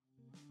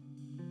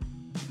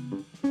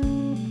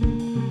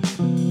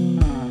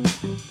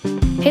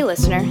Hey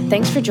listener,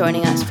 thanks for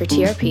joining us for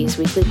TRP's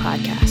weekly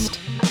podcast.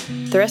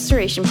 The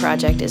Restoration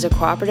Project is a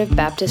cooperative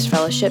Baptist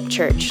fellowship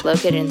church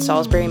located in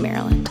Salisbury,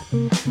 Maryland.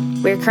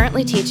 We are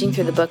currently teaching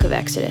through the book of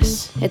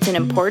Exodus. It's an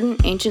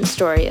important ancient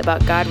story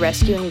about God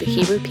rescuing the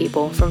Hebrew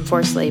people from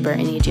forced labor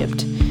in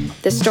Egypt.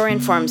 This story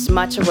informs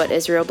much of what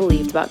Israel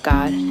believed about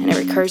God, and it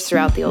recurs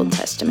throughout the Old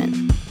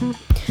Testament.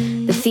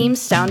 The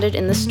themes sounded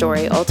in the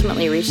story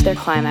ultimately reach their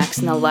climax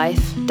in the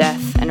life,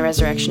 death, and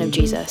resurrection of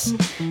Jesus,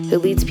 who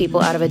leads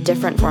people out of a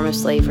different form of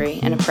slavery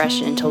and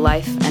oppression into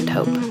life and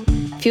hope.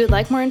 If you would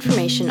like more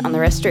information on the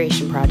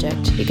Restoration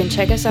Project, you can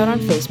check us out on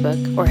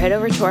Facebook or head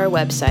over to our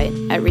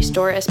website at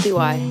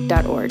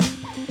restoresby.org.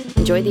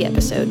 Enjoy the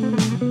episode.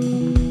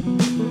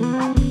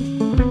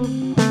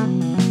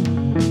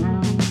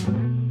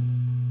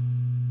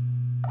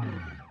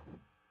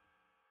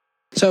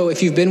 So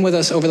if you've been with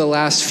us over the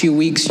last few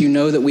weeks, you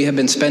know that we have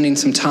been spending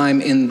some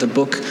time in the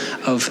book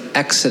of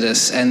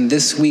Exodus. And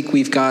this week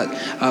we've got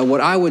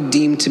what I would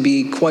deem to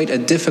be quite a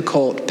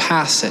difficult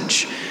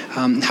passage.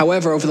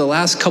 However, over the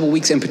last couple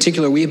weeks in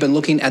particular, we have been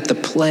looking at the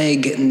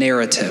plague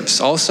narratives,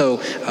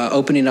 also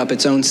opening up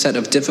its own set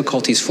of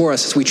difficulties for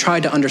us as we try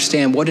to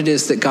understand what it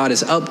is that God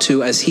is up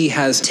to as he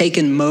has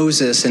taken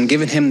Moses and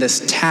given him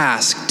this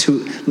task to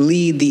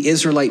lead the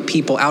Israelite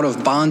people out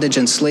of bondage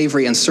and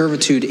slavery and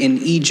servitude in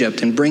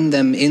Egypt and bring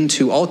them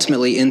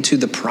ultimately into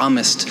the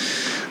promised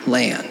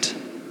land.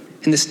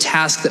 And this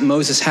task that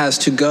Moses has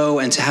to go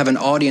and to have an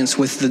audience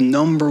with the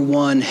number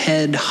one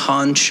head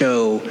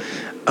honcho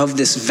of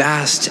this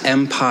vast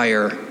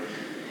empire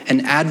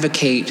and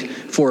advocate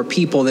for a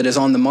people that is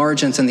on the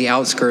margins and the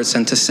outskirts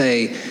and to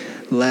say,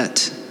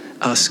 let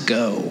us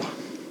go.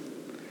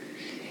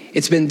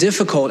 It's been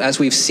difficult as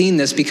we've seen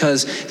this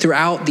because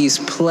throughout these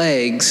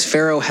plagues,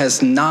 Pharaoh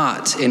has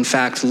not, in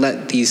fact,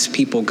 let these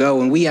people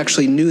go. And we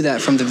actually knew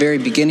that from the very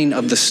beginning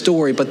of the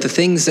story. But the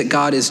things that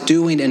God is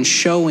doing and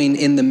showing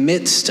in the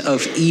midst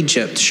of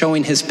Egypt,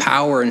 showing his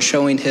power and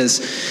showing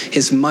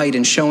his might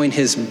and showing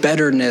his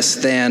betterness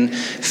than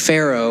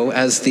Pharaoh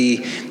as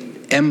the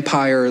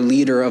empire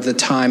leader of the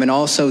time and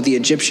also the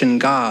Egyptian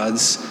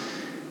gods,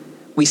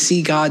 we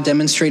see God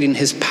demonstrating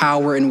his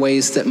power in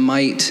ways that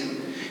might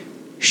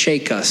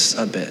shake us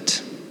a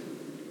bit.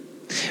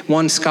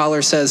 One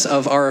scholar says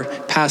of our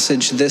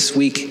passage this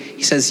week,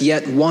 he says,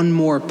 yet one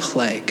more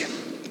plague.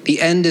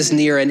 The end is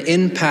near, an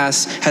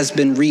impasse has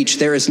been reached.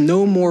 There is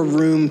no more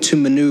room to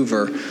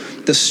maneuver.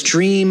 The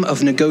stream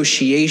of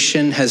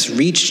negotiation has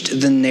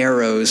reached the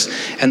narrows,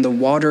 and the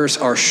waters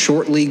are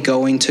shortly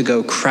going to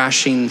go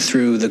crashing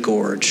through the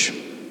gorge.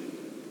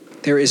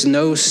 There is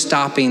no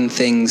stopping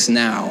things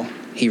now,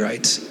 he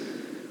writes.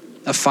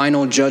 A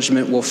final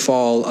judgment will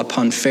fall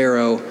upon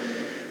Pharaoh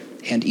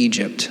and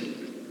Egypt.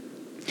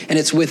 And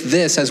it's with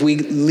this, as we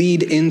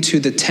lead into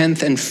the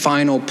 10th and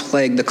final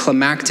plague, the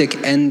climactic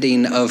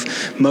ending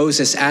of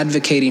Moses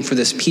advocating for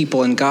this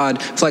people and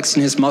God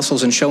flexing his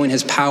muscles and showing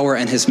his power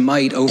and his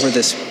might over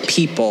this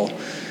people,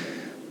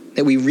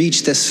 that we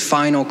reach this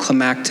final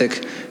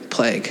climactic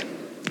plague.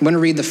 I'm going to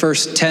read the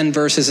first 10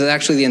 verses,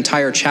 actually the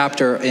entire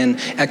chapter in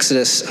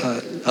Exodus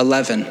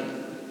 11,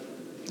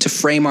 to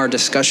frame our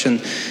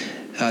discussion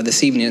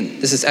this evening.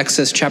 This is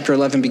Exodus chapter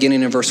 11,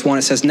 beginning in verse 1.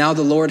 It says, now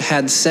the Lord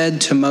had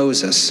said to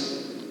Moses,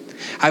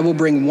 I will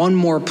bring one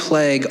more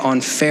plague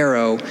on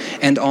Pharaoh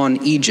and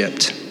on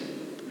Egypt.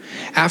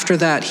 After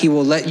that, he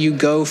will let you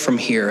go from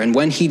here, and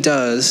when he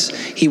does,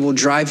 he will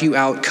drive you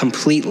out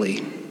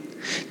completely.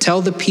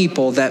 Tell the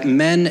people that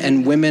men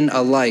and women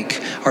alike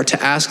are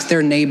to ask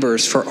their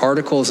neighbors for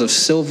articles of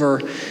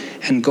silver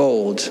and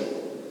gold.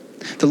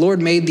 The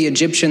Lord made the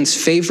Egyptians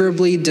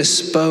favorably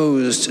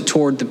disposed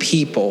toward the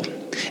people,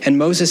 and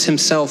Moses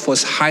himself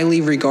was highly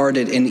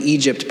regarded in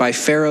Egypt by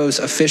Pharaoh's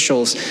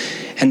officials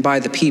and by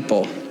the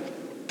people.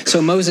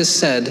 So Moses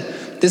said,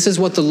 this is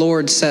what the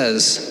Lord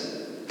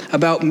says.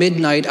 About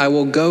midnight I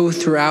will go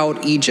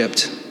throughout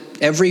Egypt.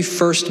 Every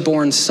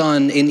firstborn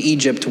son in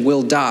Egypt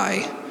will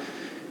die.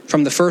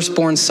 From the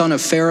firstborn son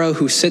of Pharaoh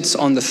who sits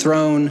on the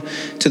throne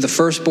to the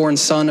firstborn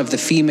son of the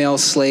female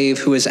slave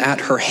who is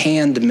at her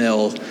hand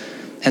mill,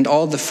 and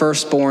all the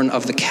firstborn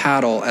of the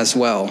cattle as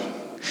well.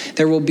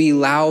 There will be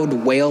loud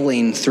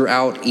wailing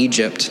throughout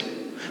Egypt,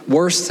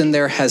 worse than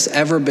there has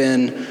ever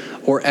been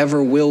or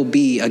ever will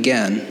be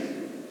again.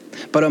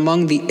 But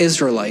among the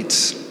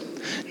Israelites,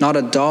 not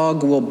a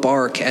dog will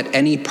bark at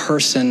any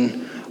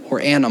person or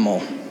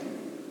animal.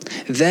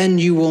 Then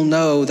you will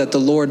know that the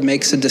Lord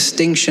makes a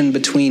distinction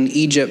between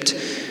Egypt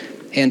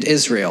and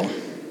Israel.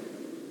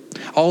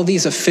 All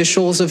these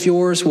officials of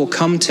yours will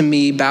come to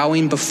me,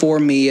 bowing before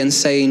me and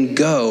saying,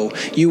 go,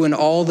 you and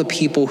all the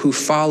people who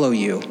follow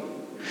you.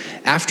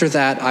 After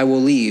that, I will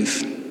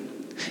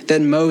leave.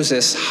 Then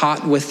Moses,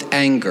 hot with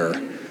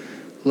anger,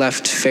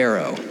 left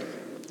Pharaoh.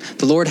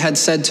 The Lord had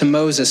said to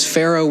Moses,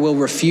 Pharaoh will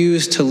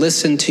refuse to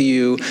listen to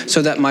you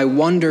so that my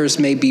wonders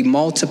may be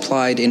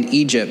multiplied in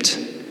Egypt.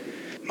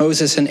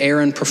 Moses and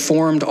Aaron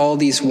performed all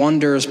these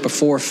wonders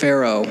before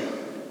Pharaoh,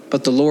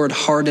 but the Lord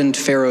hardened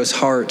Pharaoh's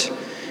heart,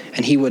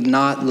 and he would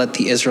not let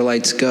the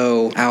Israelites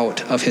go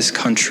out of his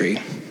country.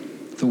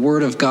 the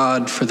word of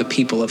God for the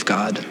people of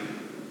God.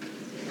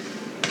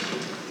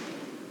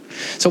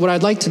 So what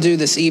I'd like to do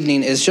this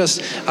evening is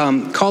just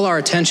call our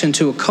attention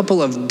to a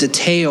couple of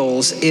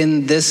details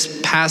in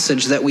this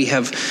passage that we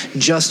have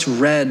just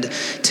read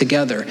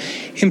together.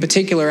 In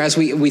particular, as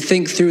we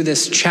think through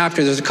this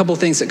chapter, there's a couple of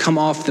things that come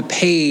off the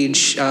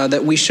page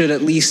that we should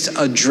at least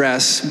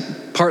address,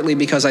 partly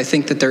because I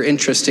think that they're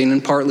interesting,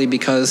 and partly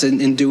because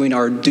in doing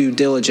our due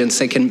diligence,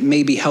 they can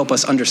maybe help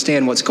us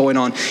understand what's going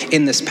on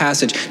in this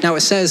passage. Now,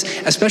 it says,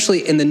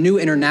 especially in the New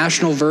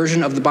International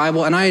Version of the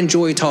Bible, and I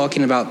enjoy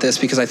talking about this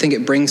because I think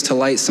it brings to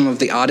light some of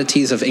the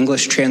oddities of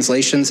English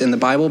translations in the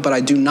Bible, but I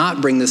do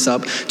not bring this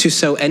up to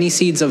sow any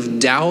seeds of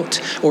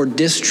doubt or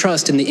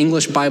distrust in the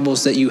English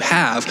Bibles that you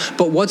have.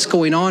 But what's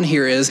going on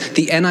here is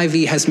the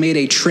NIV has made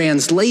a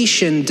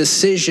translation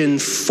decision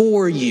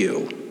for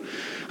you.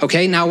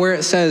 Okay, now where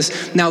it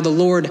says, now the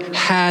Lord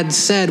had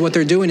said, what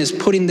they're doing is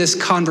putting this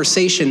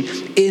conversation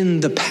in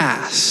the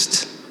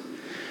past.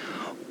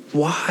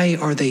 Why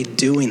are they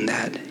doing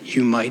that,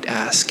 you might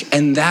ask?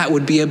 And that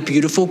would be a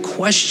beautiful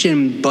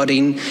question,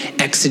 budding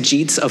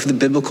exegetes of the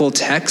biblical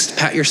text.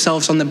 Pat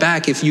yourselves on the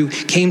back if you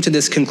came to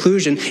this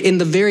conclusion. In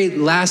the very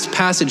last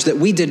passage that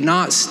we did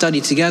not study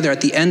together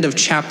at the end of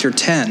chapter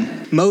 10,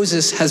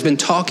 Moses has been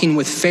talking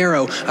with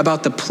Pharaoh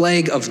about the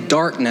plague of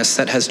darkness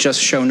that has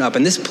just shown up.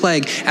 And this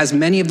plague, as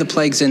many of the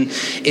plagues in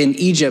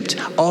Egypt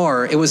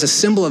are, it was a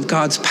symbol of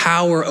God's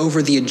power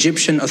over the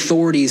Egyptian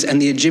authorities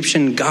and the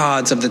Egyptian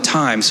gods of the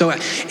time. So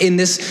in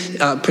this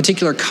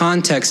particular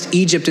context,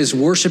 Egypt is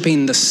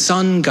worshiping the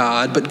sun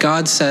god, but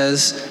God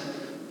says,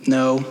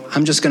 no,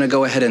 I'm just going to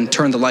go ahead and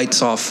turn the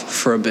lights off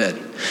for a bit.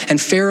 And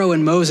Pharaoh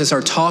and Moses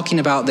are talking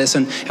about this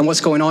and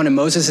what's going on. And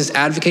Moses is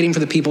advocating for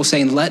the people,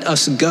 saying, let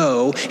us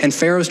go. And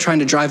Pharaoh's trying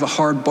to drive a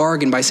hard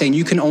bargain by saying,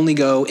 you can only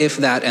go if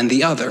that and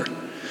the other.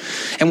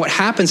 And what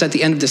happens at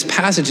the end of this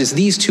passage is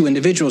these two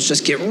individuals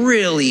just get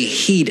really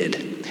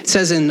heated. It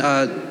says in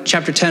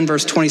chapter 10,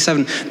 verse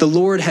 27, the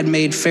Lord had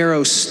made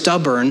Pharaoh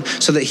stubborn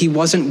so that he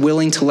wasn't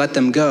willing to let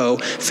them go.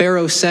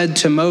 Pharaoh said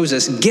to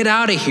Moses, get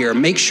out of here.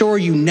 Make sure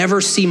you never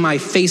see my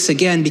face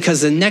again, because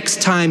the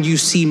next time you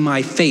see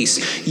my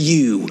face,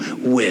 you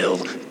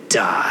will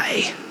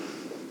die.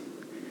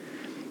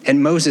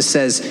 And Moses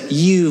says,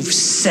 you've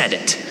said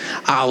it.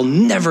 I'll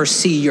never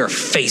see your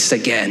face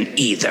again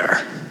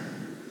either.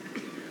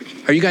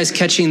 Are you guys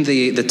catching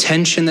the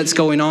tension that's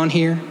going on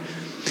here?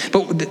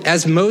 But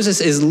as Moses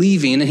is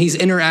leaving and he's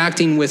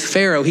interacting with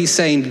Pharaoh, he's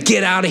saying,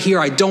 get out of here.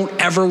 I don't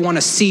ever want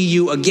to see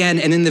you again.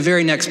 And in the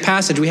very next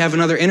passage, we have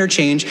another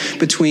interchange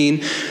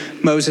between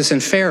Moses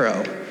and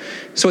Pharaoh.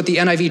 So what the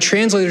NIV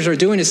translators are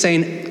doing is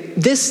saying,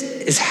 this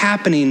is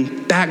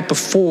happening back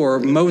before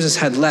Moses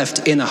had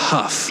left in a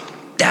huff.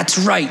 That's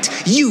right.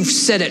 You've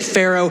said it,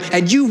 Pharaoh,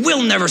 and you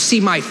will never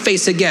see my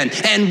face again.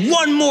 And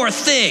one more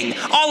thing,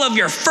 all of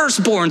your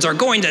firstborns are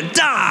going to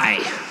die.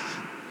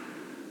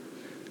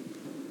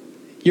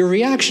 Your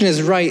reaction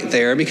is right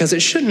there, because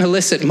it shouldn't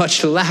elicit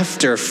much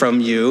laughter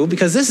from you,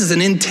 because this is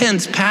an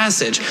intense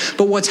passage.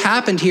 But what's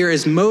happened here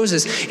is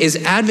Moses is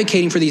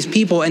advocating for these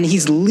people, and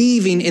he's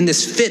leaving in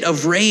this fit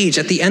of rage.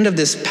 At the end of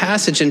this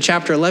passage in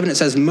chapter 11, it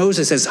says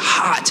Moses is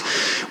hot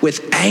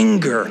with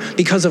anger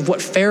because of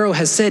what Pharaoh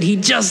has said. He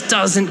just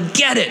doesn't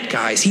get it,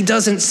 guys. He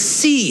doesn't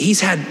see. He's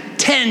had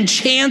 10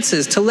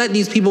 chances to let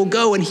these people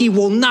go, and he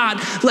will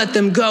not let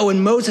them go.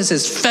 And Moses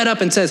is fed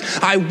up and says,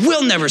 I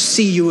will never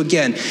see you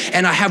again.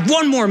 And I have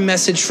one more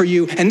message for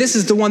you, and this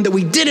is the one that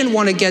we didn't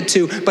want to get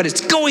to, but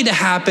it's going to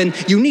happen.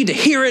 You need to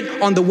hear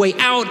it on the way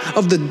out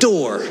of the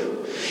door.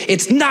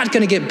 It's not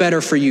going to get better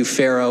for you,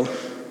 Pharaoh.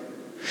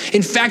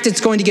 In fact,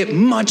 it's going to get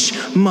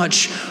much,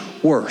 much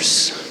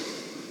worse.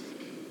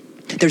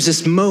 There's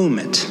this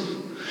moment,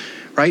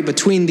 right,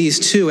 between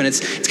these two, and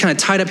it's kind of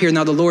tied up here.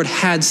 Now the Lord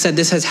had said,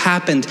 this has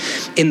happened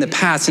in the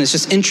past, and it's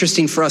just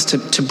interesting for us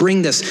to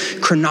bring this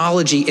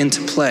chronology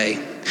into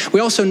play.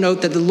 We also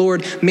note that the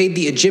Lord made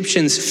the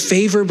Egyptians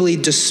favorably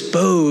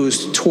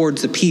disposed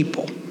towards the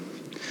people.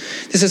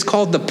 This is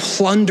called the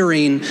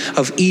plundering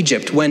of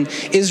Egypt. When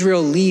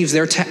Israel leaves,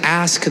 they're to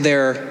ask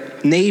their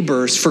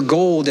neighbors for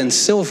gold and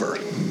silver.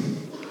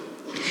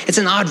 It's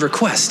an odd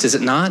request, is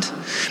it not?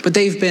 But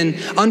they've been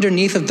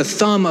underneath of the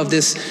thumb of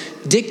this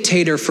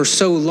dictator for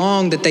so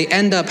long that they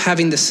end up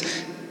having this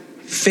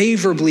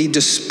favorably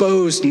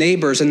disposed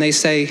neighbors, and they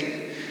say,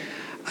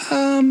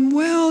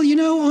 well,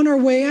 on our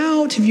way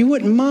out, if you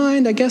wouldn't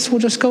mind, I guess we'll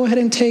just go ahead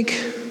and take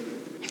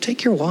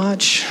your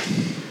watch.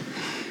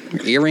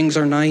 Your earrings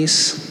are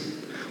nice.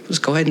 We'll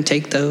just go ahead and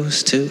take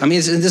those too. I mean,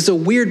 this is a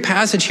weird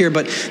passage here,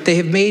 but they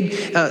have made,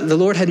 the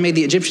Lord had made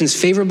the Egyptians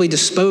favorably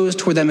disposed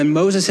toward them, and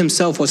Moses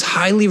himself was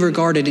highly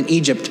regarded in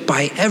Egypt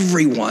by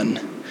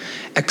everyone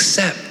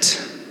except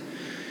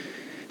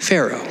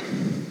Pharaoh.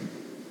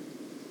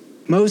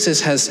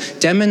 Moses has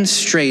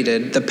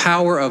demonstrated the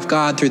power of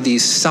God through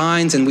these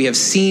signs, and we have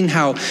seen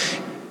how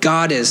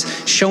God is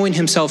showing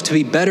himself to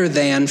be better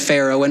than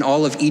Pharaoh and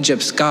all of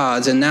Egypt's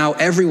gods. And now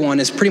everyone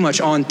is pretty much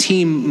on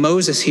team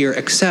Moses here,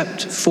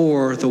 except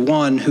for the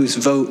one whose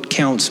vote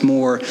counts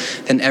more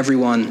than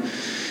everyone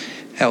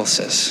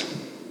else's.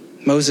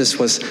 Moses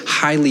was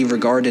highly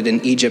regarded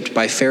in Egypt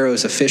by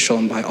Pharaoh's official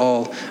and by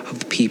all of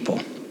the people.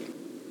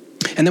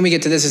 And then we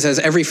get to this. It says,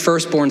 every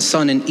firstborn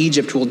son in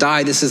Egypt will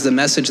die. This is the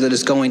message that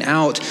is going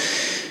out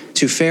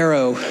to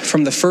Pharaoh,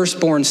 from the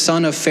firstborn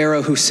son of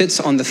Pharaoh who sits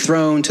on the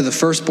throne to the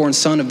firstborn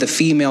son of the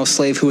female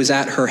slave who is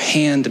at her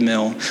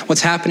handmill.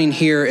 What's happening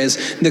here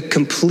is the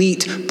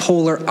complete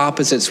polar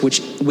opposites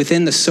which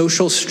within the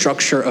social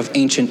structure of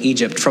ancient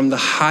Egypt, from the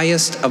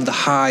highest of the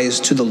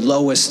highs to the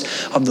lowest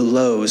of the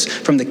lows,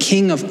 from the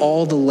king of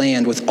all the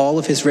land with all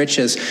of his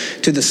riches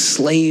to the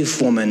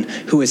slave woman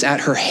who is at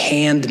her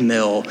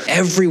handmill.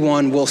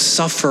 Everyone will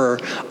suffer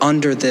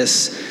under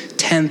this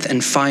 10th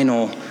and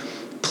final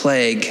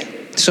plague.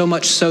 So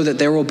much so that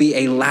there will be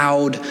a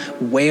loud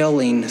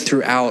wailing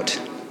throughout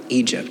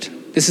Egypt.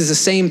 This is the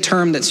same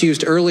term that's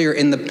used earlier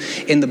in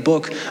the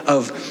book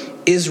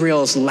of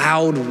Israel's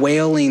loud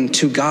wailing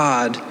to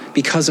God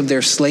because of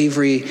their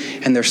slavery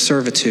and their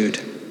servitude.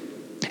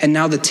 And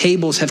now the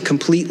tables have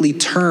completely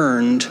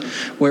turned,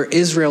 where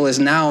Israel is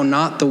now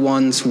not the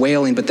ones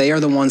wailing, but they are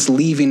the ones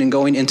leaving and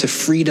going into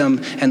freedom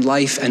and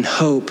life and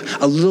hope,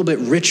 a little bit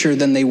richer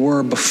than they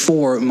were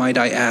before, might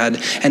I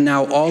add. And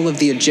now all of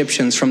the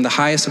Egyptians, from the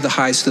highest of the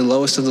highs to the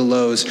lowest of the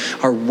lows,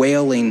 are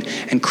wailing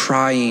and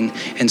crying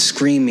and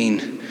screaming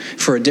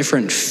for a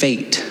different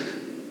fate.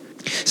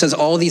 It says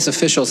all these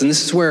officials, and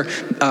this is where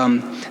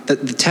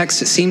the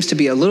text, it seems to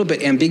be a little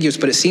bit ambiguous,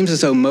 but it seems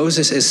as though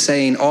Moses is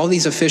saying, all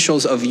these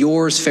officials of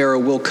yours, Pharaoh,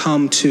 will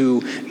come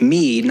to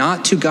me,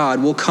 not to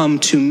God, will come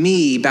to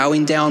me,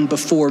 bowing down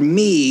before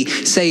me,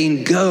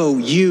 saying, go,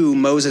 you,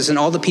 Moses, and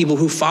all the people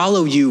who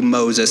follow you,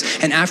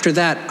 Moses. And after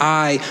that,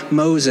 I,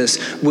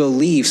 Moses, will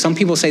leave. Some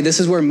people say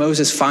this is where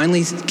Moses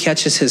finally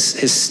catches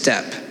his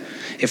step,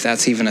 if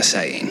that's even a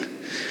saying.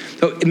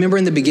 But remember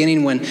in the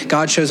beginning when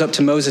God shows up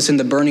to Moses in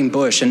the burning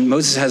bush, and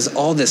Moses has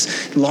all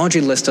this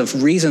laundry list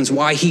of reasons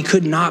why he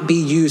could not be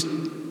used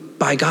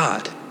by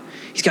God.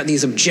 He's got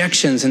these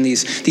objections and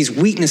these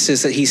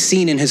weaknesses that he's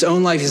seen in his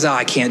own life. He's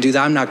I can't do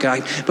that. I'm not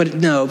God. But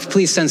no,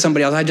 please send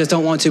somebody else. I just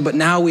don't want to. But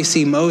now we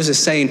see Moses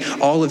saying,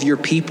 all of your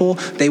people,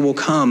 they will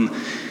come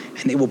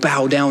and they will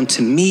bow down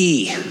to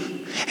me,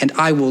 and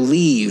I will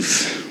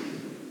leave.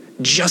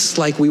 Just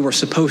like we were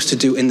supposed to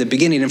do in the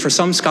beginning. And for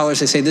some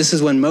scholars, they say this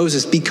is when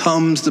Moses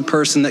becomes the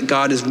person that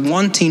God is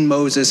wanting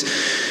Moses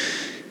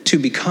to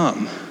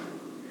become.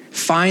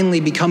 Finally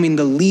becoming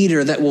the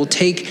leader that will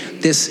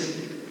take this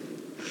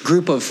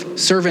group of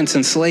servants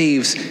and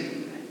slaves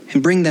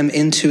and bring them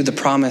into the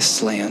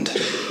promised land.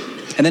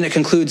 And then it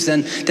concludes,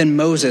 then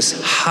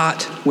Moses,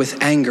 hot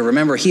with anger.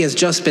 Remember, he has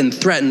just been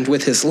threatened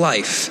with his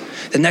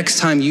life. The next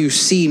time you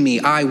see me,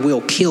 I will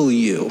kill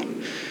you.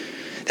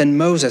 Then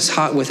Moses,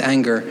 hot with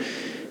anger,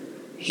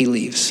 he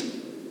leaves.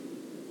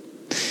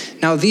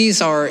 Now,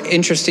 these are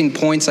interesting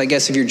points, I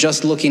guess, if you're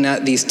just looking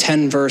at these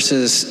 10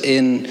 verses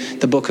in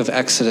the book of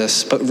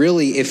Exodus. But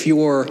really, if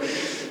you're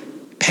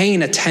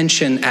paying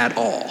attention at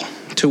all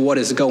to what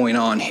is going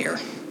on here,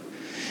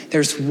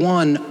 there's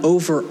one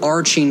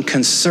overarching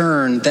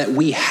concern that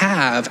we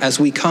have as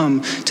we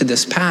come to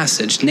this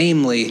passage,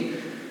 namely,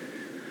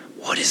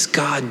 what is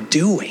God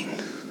doing?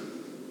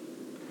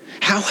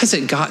 How has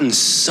it gotten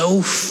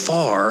so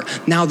far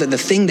now that the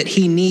thing that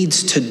he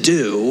needs to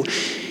do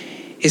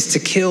is to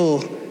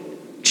kill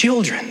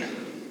children?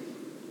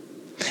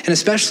 And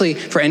especially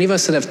for any of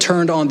us that have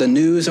turned on the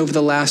news over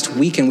the last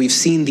week and we've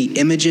seen the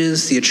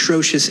images, the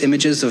atrocious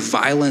images of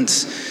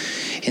violence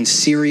in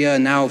Syria.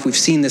 And now we've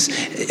seen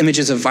this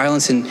images of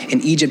violence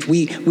in Egypt.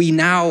 We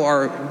now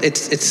are,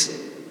 it's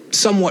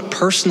somewhat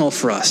personal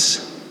for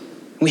us.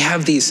 We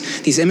have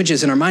these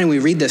images in our mind. We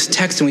read this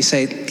text and we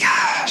say,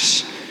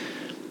 gosh,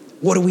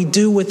 what do we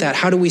do with that?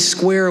 How do we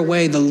square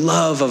away the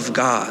love of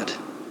God,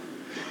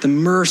 the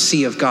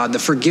mercy of God, the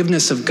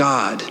forgiveness of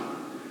God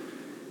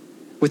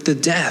with the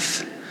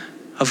death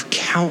of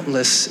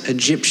countless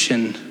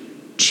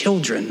Egyptian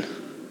children?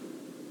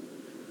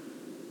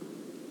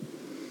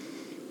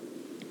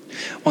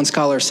 One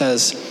scholar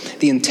says,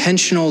 the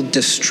intentional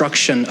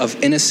destruction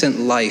of innocent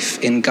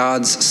life in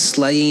God's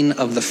slaying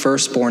of the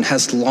firstborn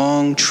has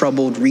long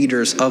troubled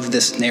readers of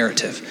this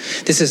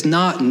narrative. This is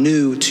not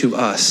new to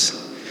us.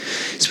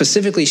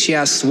 Specifically, she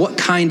asks, what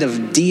kind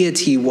of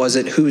deity was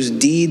it whose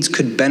deeds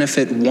could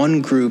benefit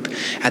one group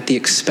at the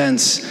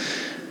expense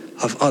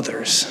of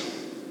others?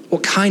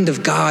 What kind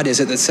of God is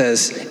it that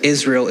says,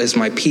 Israel is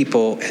my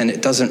people, and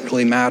it doesn't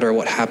really matter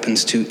what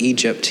happens to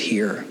Egypt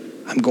here?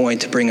 I'm going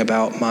to bring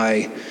about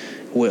my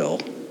will.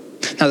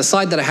 Now, the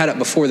slide that I had up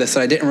before this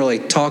that I didn't really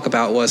talk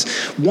about was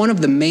one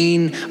of the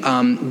main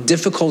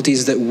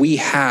difficulties that we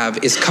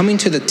have is coming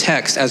to the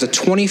text as a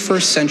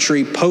 21st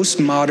century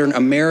postmodern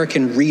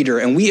American reader,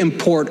 and we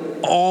import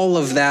all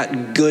of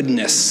that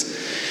goodness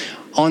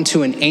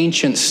onto an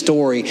ancient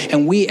story,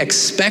 and we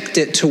expect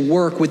it to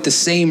work with the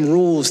same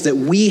rules that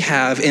we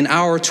have in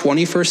our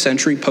 21st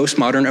century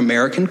postmodern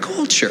American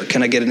culture.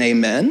 Can I get an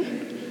amen?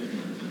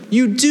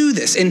 You do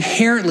this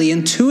inherently,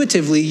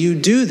 intuitively, you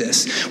do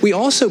this. We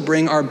also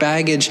bring our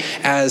baggage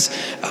as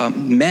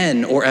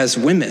men or as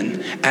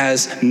women,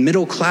 as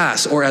middle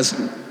class or as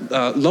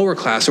lower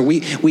class, or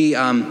we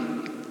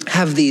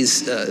have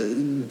these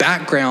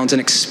backgrounds and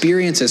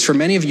experiences. For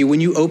many of you, when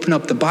you open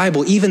up the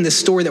Bible, even this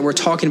story that we're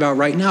talking about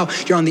right now,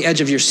 you're on the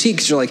edge of your seat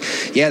because you're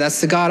like, yeah,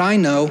 that's the God I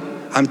know.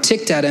 I'm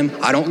ticked at him.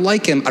 I don't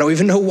like him. I don't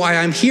even know why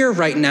I'm here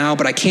right now,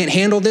 but I can't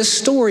handle this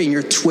story. And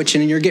you're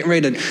twitching and you're getting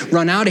ready to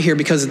run out of here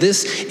because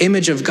this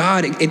image of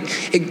God,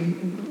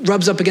 it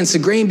rubs up against the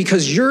grain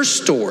because your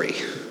story,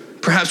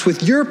 perhaps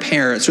with your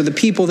parents or the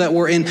people that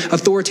were in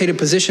authoritative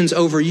positions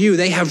over you,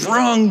 they have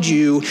wronged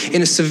you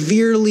in a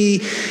severely,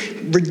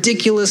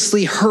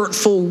 ridiculously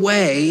hurtful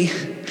way.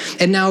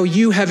 And now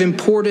you have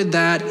imported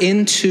that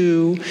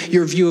into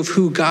your view of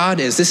who God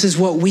is. This is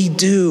what we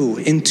do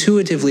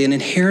intuitively and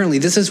inherently.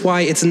 This is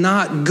why it's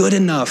not good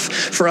enough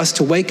for us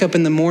to wake up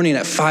in the morning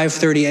at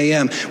 5:30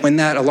 a.m. when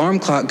that alarm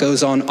clock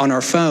goes on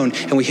our phone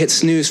and we hit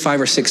snooze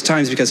 5 or 6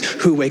 times, because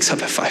who wakes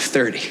up at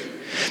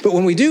 5:30? But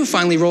when we do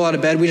finally roll out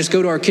of bed, we just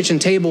go to our kitchen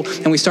table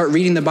and we start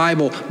reading the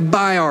Bible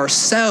by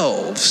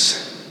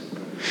ourselves.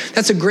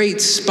 That's a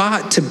great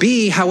spot to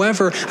be.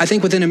 However, I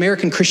think within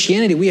American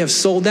Christianity, we have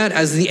sold that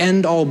as the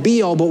end-all,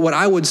 be-all. But what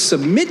I would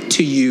submit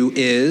to you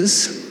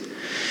is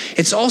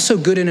it's also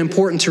good and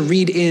important to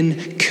read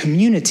in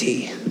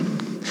community,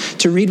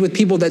 to read with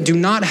people that do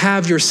not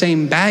have your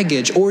same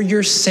baggage or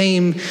your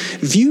same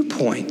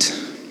viewpoint.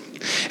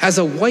 As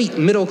a white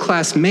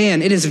middle-class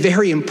man, it is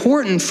very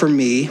important for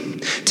me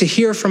to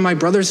hear from my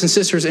brothers and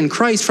sisters in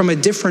Christ from a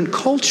different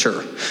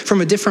culture,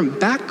 from a different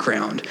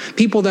background,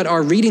 people that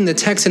are reading the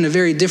text in a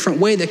very different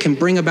way that can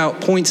bring about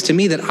points to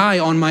me that I,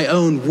 on my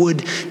own,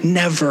 would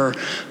never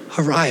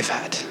arrive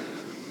at.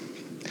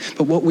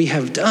 But what we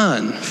have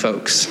done,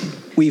 folks,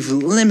 we've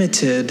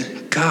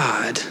limited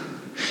God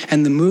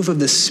and the move of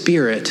the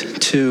Spirit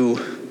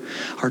to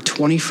our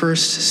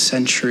 21st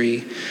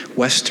century,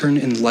 Western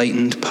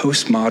enlightened,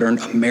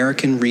 postmodern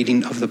American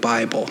reading of the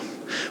Bible,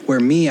 where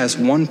me as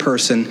one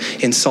person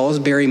in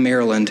Salisbury,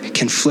 Maryland,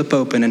 can flip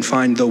open and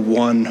find the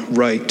one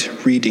right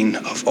reading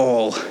of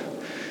all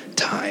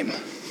time.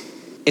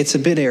 It's a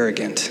bit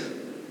arrogant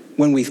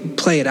when we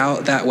play it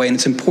out that way, and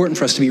it's important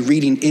for us to be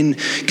reading in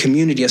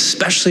community,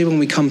 especially when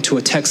we come to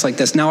a text like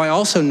this. Now, I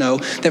also know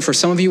that for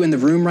some of you in the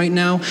room right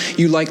now,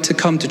 you like to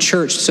come to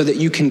church so that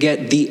you can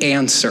get the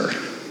answer.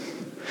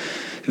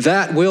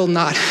 That will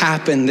not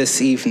happen this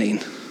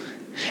evening.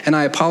 And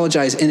I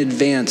apologize in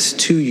advance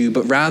to you,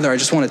 but rather I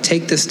just want to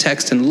take this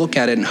text and look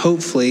at it and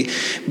hopefully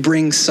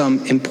bring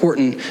some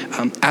important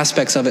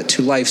aspects of it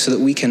to life so that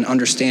we can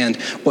understand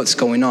what's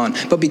going on.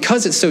 But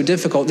because it's so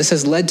difficult, this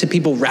has led to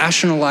people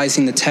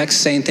rationalizing the text,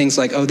 saying things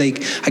like, oh,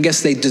 I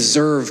guess they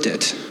deserved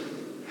it.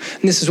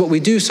 And this is what we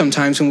do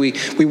sometimes when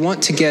we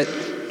want to get,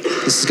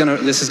 this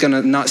is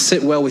gonna not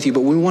sit well with you,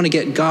 but we want to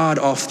get God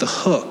off the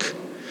hook.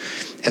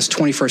 As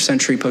 21st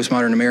century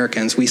postmodern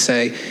Americans, we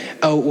say,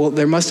 oh, well,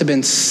 there must have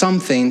been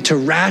something to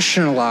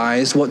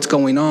rationalize what's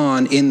going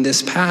on in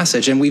this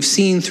passage. And we've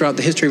seen throughout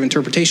the history of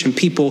interpretation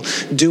people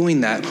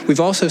doing that. We've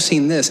also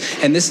seen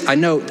this, and this, I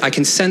know, I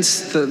can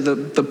sense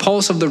the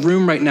pulse of the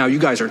room right now. You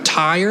guys are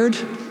tired.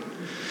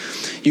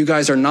 You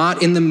guys are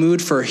not in the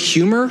mood for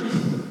humor.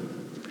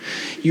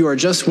 You are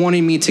just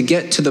wanting me to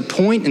get to the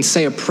point and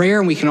say a prayer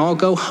and we can all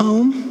go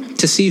home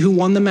to see who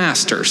won the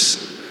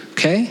Masters,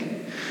 okay?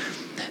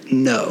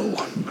 No,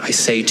 I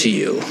say to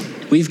you,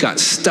 we've got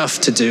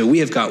stuff to do. We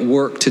have got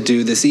work to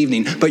do this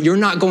evening, but you're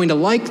not going to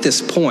like this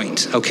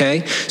point,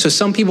 okay? So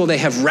some people, they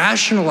have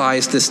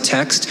rationalized this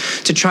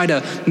text to try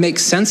to make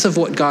sense of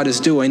what God is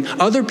doing.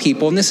 Other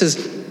people, and this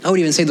is, I would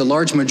even say the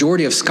large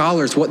majority of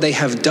scholars, what they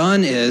have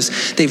done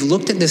is they've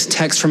looked at this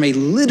text from a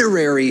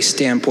literary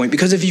standpoint,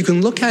 because if you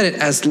can look at it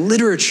as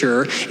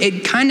literature,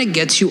 it kind of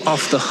gets you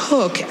off the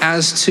hook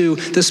as to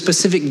the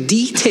specific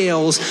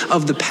details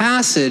of the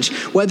passage,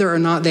 whether or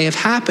not they have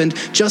happened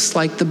just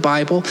like the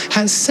Bible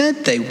has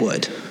said they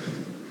would.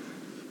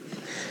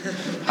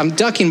 I'm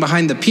ducking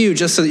behind the pew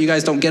just so that you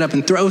guys don't get up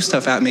and throw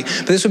stuff at me.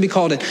 But this would be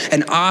called an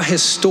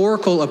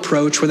ahistorical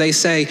approach, where they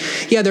say,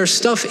 yeah, there's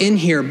stuff in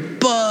here,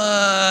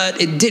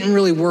 but it didn't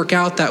really work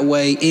out that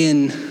way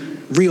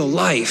in real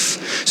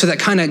life. So that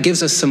kind of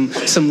gives us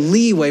some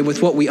leeway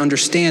with what we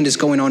understand is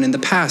going on in the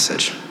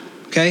passage.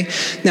 Okay?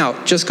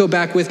 Now, just go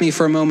back with me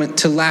for a moment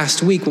to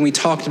last week when we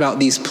talked about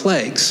these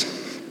plagues.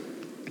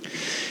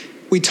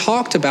 We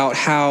talked about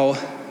how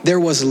there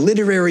was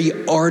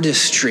literary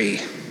artistry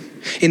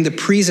in the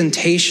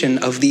presentation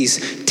of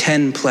these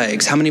 10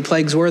 plagues. How many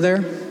plagues were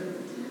there?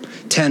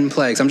 10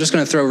 plagues. I'm just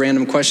going to throw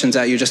random questions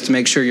at you just to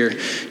make sure you're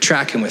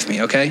tracking with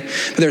me, okay?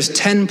 But there's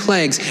 10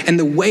 plagues, and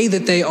the way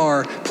that they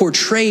are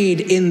portrayed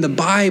in the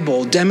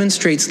Bible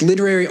demonstrates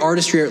literary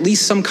artistry, or at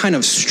least some kind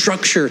of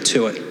structure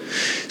to it.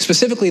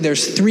 Specifically,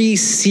 there's 3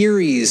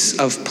 series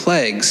of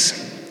plagues,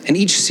 and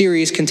each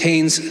series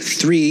contains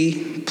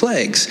 3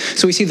 plagues.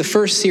 So we see the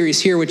first series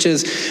here, which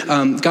is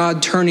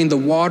God turning the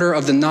water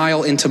of the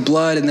Nile into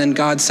blood, and then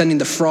God sending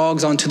the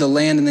frogs onto the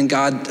land, and then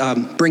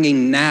God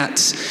bringing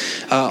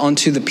gnats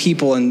onto the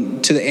people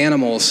and to the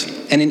animals.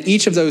 And in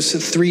each of those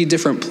 3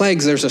 different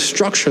plagues, there's a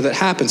structure that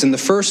happens. In the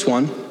first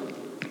one,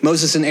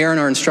 Moses and Aaron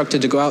are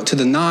instructed to go out to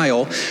the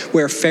Nile,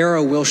 where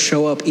Pharaoh will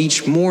show up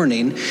each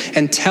morning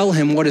and tell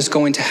him what is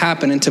going to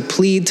happen and to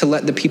plead to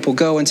let the people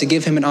go and to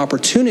give him an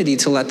opportunity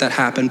to let that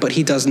happen, but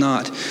he does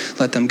not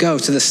let them go.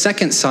 So the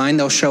second sign,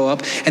 they'll show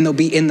up and they'll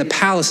be in the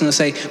palace and they'll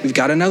say, we've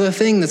got another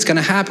thing that's going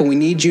to happen. We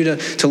need you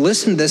to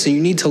listen to this and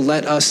you need to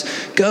let us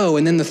go.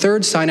 And then the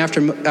third sign,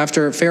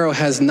 after Pharaoh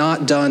has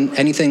not done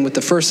anything with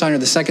the first sign or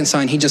the second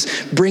sign, he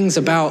just brings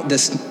about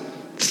this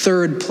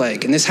third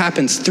plague. And this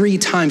happens 3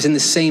 times in the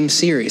same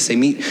series. They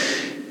meet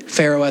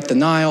Pharaoh at the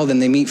Nile, then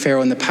they meet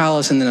Pharaoh in the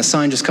palace, and then a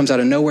sign just comes out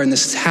of nowhere. And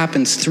this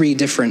happens 3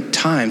 different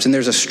times. And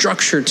there's a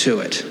structure to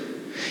it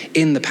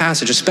in the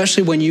passage,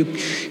 especially when you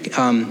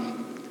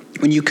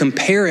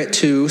compare it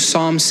to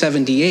Psalm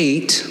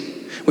 78,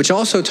 which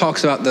also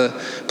talks about the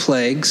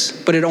plagues,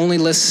 but it only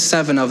lists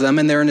 7 of them,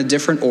 and they're in a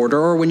different order.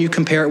 Or when you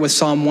compare it with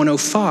Psalm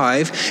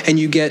 105, and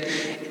you get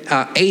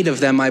 8 of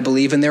them, I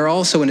believe, and they're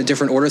also in a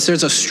different order. So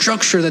there's a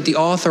structure that the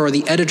author or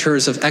the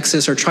editors of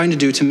Exodus are trying to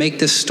do to make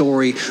this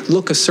story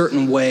look a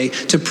certain way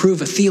to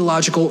prove a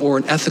theological or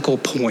an ethical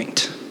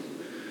point.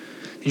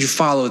 Did you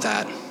follow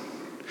that?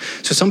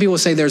 So some people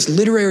say there's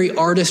literary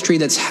artistry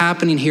that's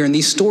happening here, and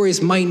these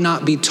stories might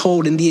not be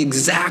told in the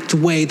exact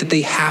way that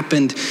they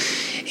happened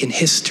in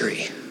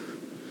history.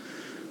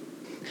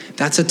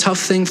 That's a tough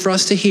thing for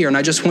us to hear, and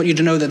I just want you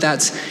to know that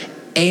that's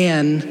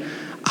an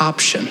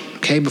option,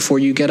 okay? Before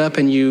you get up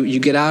and you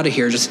get out of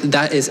here, just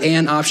that is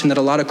an option that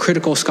a lot of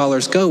critical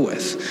scholars go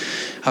with.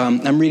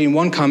 I'm reading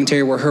one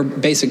commentary where her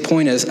basic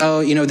point is,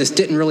 this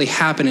didn't really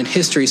happen in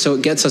history, so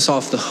it gets us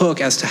off the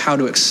hook as to how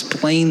to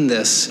explain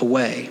this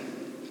away.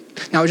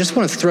 Now, I just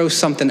want to throw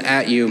something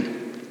at you,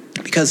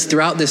 because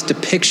throughout this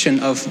depiction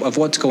of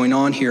what's going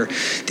on here,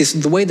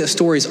 the way that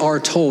stories are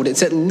told,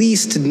 it's at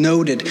least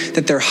noted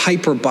that they're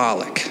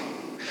hyperbolic.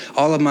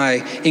 All of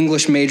my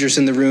English majors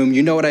in the room,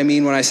 you know what I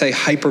mean when I say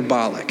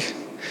hyperbolic.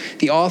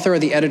 The author or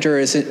the editor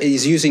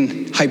is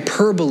using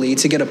hyperbole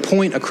to get a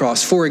point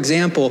across. For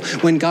example,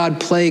 when God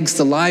plagues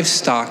the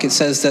livestock, it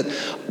says that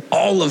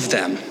all of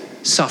them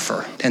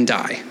suffer and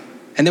die.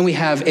 And then we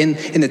have in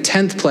the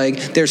 10th plague,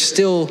 there's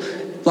still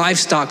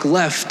livestock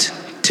left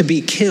to be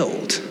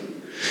killed.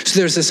 So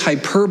there's this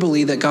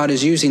hyperbole that God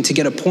is using to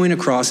get a point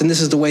across, and this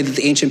is the way that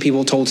the ancient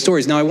people told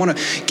stories. Now, I want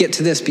to get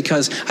to this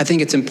because I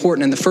think it's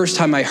important, and the first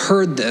time I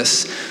heard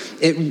this,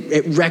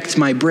 it wrecked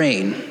my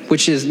brain,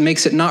 which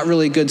makes it not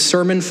really good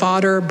sermon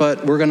fodder,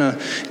 but we're going to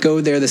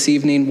go there this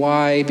evening.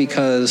 Why?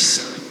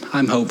 Because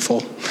I'm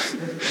hopeful.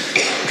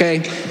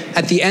 Okay?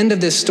 At the end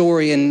of this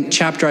story in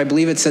I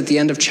believe it's at the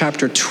end of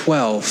chapter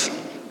 12,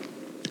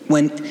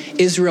 when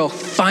Israel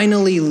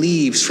finally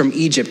leaves from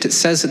Egypt, it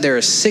says that there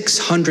are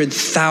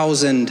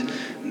 600,000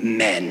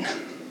 men.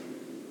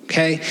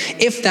 Okay?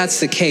 If that's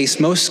the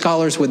case, most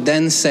scholars would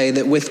then say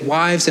that with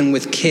wives and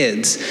with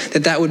kids,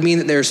 that would mean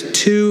that there's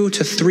 2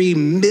 to 3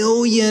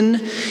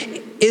 million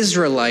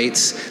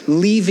Israelites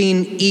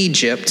leaving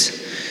Egypt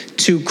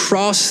to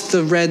cross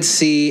the Red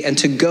Sea and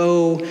to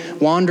go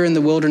wander in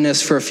the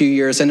wilderness for a few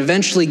years and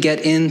eventually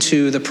get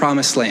into the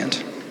Promised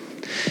Land.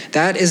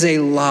 That is a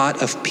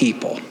lot of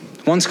people.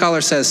 One scholar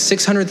says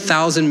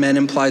 600,000 men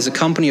implies a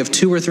company of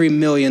 2 or 3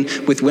 million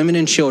with women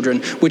and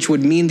children, which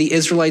would mean the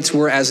Israelites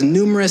were as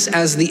numerous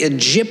as the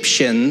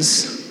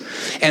Egyptians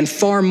and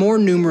far more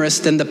numerous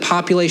than the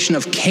population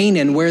of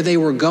Canaan, where they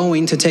were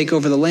going to take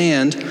over the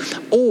land,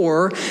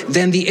 or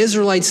than the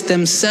Israelites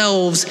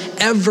themselves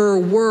ever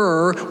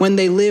were when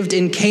they lived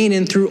in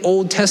Canaan through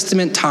Old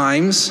Testament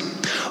times,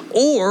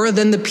 or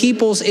than the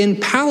peoples in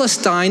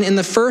Palestine in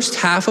the first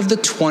half of the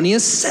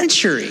 20th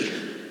century.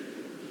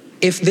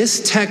 If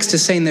this text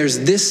is saying there's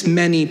this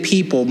many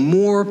people,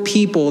 more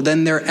people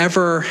than there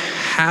ever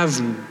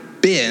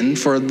have been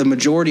for the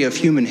majority of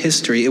human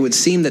history, it would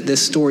seem that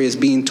this story is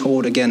being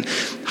told, again,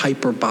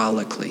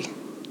 hyperbolically.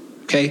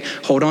 Okay,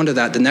 hold on to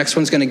that. The next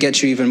one's going to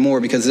get you even more,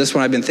 because this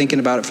one I've been thinking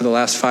about it for the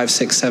last 5,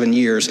 6, 7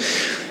 years.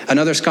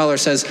 Another scholar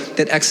says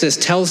that Exodus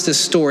tells this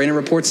story, and it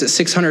reports that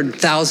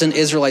 600,000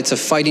 Israelites of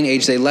fighting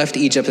age, they left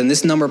Egypt, and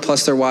this number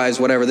plus their wives,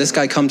 whatever, this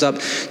guy comes up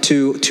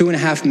to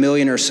 2.5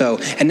 million or so.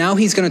 And now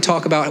he's going to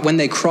talk about when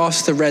they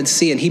crossed the Red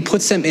Sea, and he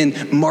puts them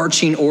in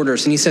marching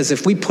orders. And he says,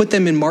 if we put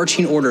them in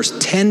marching orders,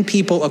 10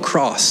 people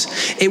across,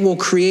 it will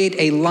create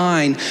a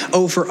line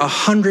over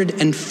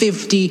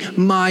 150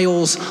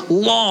 miles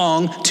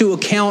long to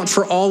account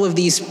for all of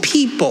these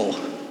people.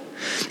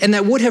 And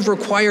that would have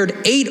required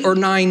 8 or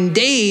 9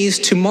 days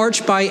to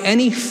march by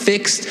any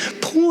fixed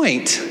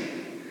point.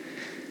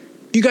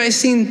 You guys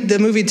seen the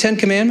movie 10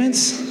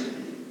 Commandments?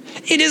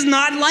 It is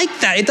not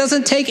like that. It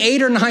doesn't take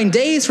 8 or 9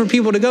 days for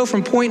people to go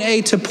from point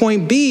A to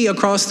point B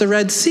across the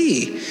Red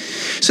Sea.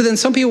 So then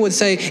some people would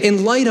say,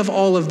 in light of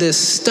all of this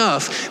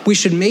stuff, we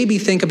should maybe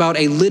think about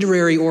a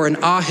literary or an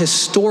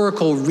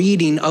ahistorical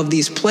reading of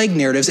these plague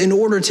narratives in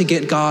order to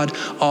get God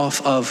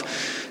off of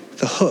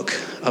the hook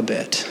a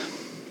bit.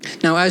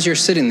 Now, as you're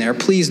sitting there,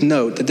 please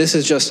note that this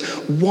is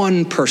just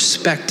one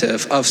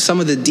perspective of some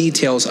of the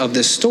details of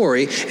this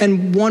story,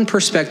 and one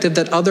perspective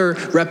that other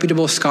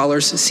reputable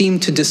scholars seem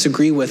to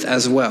disagree with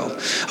as well.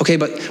 Okay,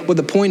 but what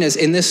the point is,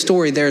 in this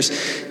story, there's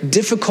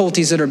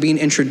difficulties that are being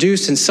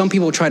introduced, and some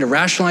people try to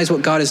rationalize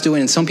what God is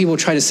doing, and some people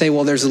try to say,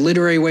 well, there's a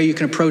literary way you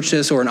can approach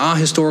this, or an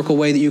ahistorical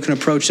way that you can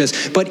approach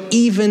this. But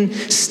even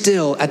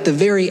still, at the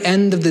very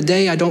end of the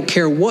day, I don't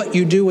care what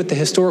you do with the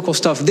historical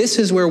stuff, this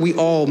is where we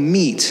all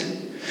meet.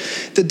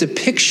 The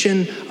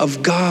depiction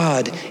of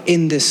God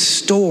in this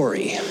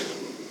story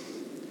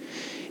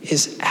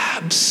is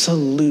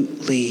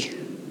absolutely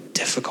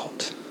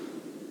difficult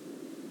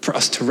for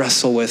us to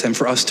wrestle with and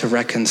for us to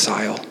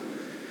reconcile.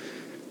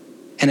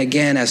 And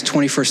again, as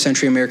 21st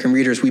century American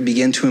readers, we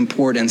begin to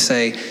import and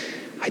say,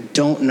 I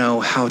don't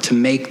know how to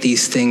make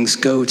these things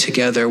go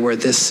together where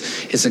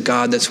this is a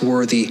God that's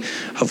worthy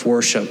of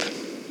worship.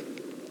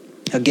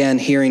 Again,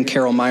 hearing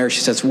Carol Meyer,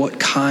 she says, what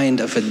kind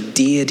of a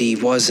deity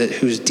was it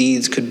whose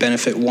deeds could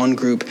benefit one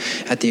group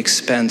at the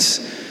expense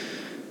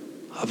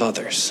of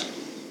others?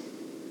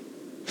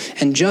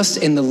 And just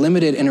in the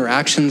limited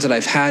interactions that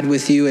I've had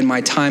with you in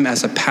my time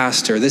as a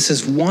pastor, this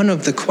is one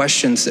of the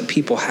questions that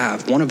people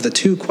have, one of the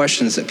two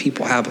questions that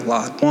people have a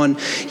lot. One,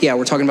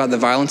 we're talking about the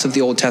violence of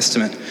the Old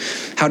Testament.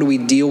 How do we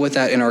deal with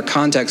that in our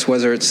context,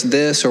 whether it's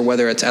this or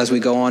whether it's as we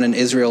go on and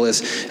Israel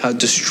is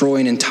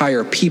destroying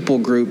entire people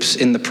groups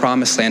in the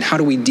Promised Land? How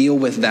do we deal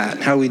with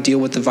that? How do we deal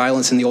with the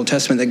violence in the Old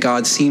Testament that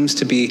God seems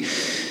to be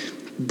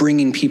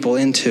bringing people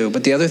into?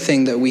 But the other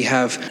thing that we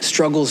have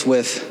struggles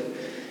with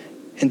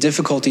and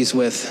difficulties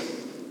with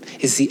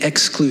is the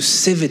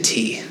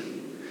exclusivity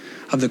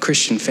of the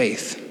Christian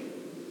faith.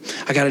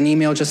 I got an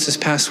email just this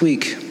past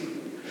week.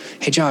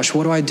 Hey Josh,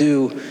 what do I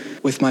do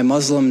with my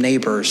Muslim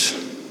neighbors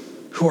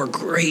who are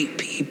great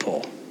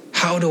people?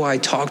 How do I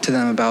talk to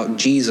them about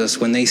Jesus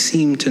when they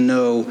seem to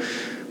know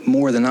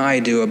more than I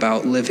do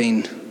about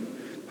living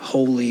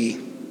holy,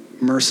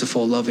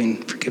 merciful, loving,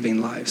 forgiving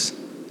lives?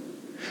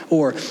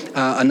 Or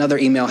another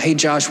email, hey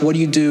Josh, what do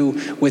you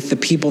do with the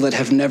people that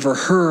have never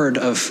heard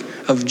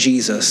of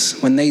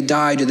Jesus? When they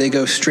die, do they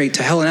go straight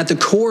to hell? And at the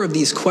core of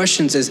these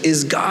questions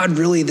is God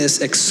really this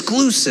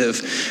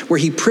exclusive where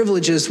he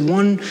privileges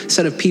one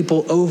set of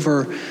people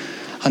over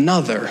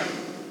another?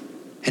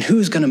 And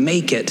who's going to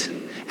make it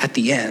at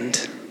the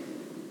end?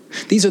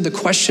 These are the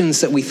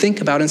questions that we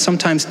think about, and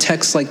sometimes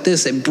texts like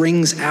this, it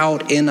brings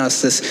out in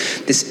us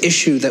this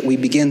issue that we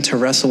begin to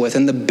wrestle with.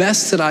 And the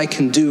best that I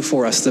can do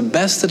for us, the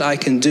best that I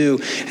can do,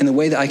 and the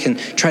way that I can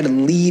try to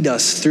lead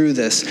us through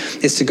this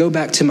is to go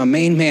back to my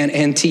main man,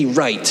 NT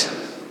Wright,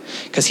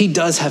 because he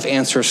does have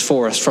answers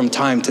for us from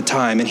time to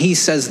time. And he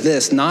says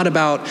this, not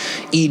about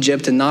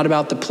Egypt and not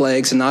about the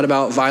plagues and not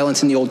about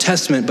violence in the Old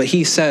Testament, but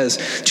he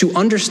says to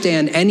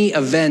understand any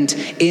event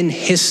in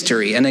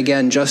history. And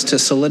again, just to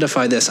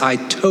solidify this, I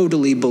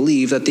totally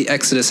believe that the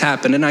Exodus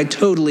happened, and I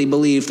totally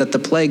believe that the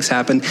plagues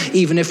happened,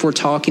 even if we're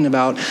talking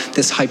about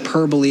this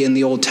hyperbole in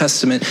the Old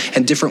Testament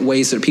and different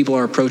ways that people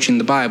are approaching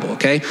the Bible,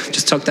 okay?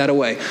 Just tuck that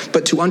away.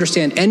 But to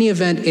understand any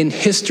event in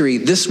history,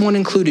 this one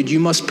included, you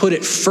must put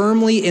it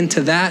firmly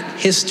into that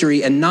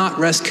history and not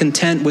rest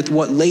content with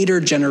what later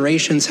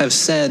generations have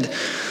said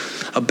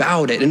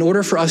about it. In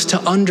order for us to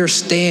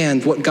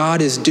understand what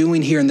God is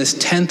doing here in this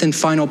 10th and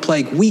final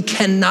plague, we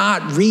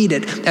cannot read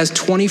it as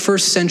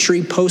 21st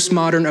century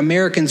postmodern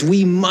Americans.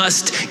 We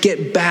must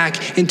get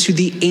back into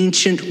the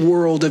ancient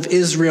world of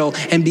Israel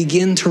and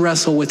begin to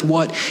wrestle with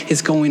what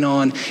is going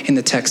on in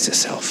the text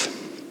itself.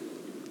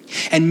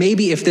 And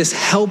maybe if this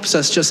helps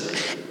us just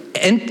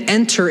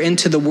enter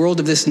into the world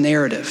of this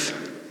narrative,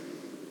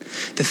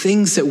 the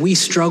things that we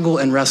struggle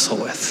and wrestle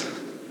with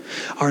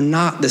are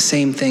not the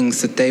same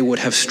things that they would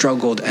have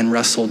struggled and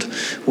wrestled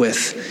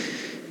with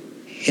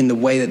in the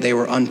way that they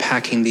were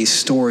unpacking these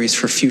stories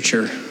for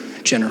future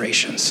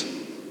generations.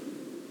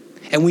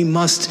 And we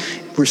must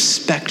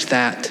respect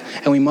that,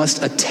 and we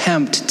must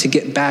attempt to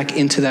get back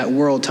into that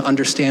world to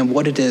understand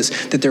what it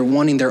is that they're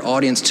wanting their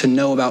audience to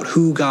know about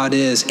who God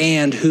is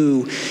and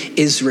who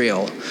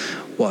Israel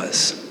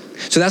was.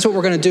 So that's what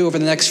we're going to do over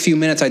the next few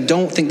minutes. I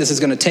don't think this is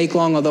going to take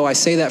long, although I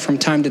say that from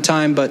time to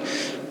time, but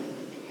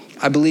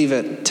I believe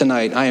it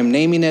tonight. I am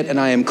naming it and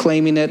I am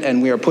claiming it,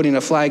 and we are putting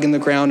a flag in the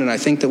ground, and I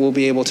think that we'll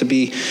be able to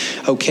be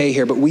okay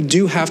here. But we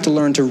do have to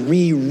learn to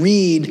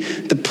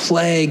reread the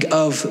plague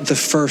of the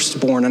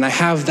firstborn, and I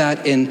have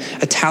that in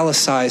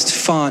italicized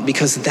font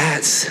because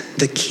that's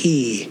the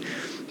key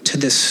to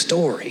this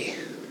story.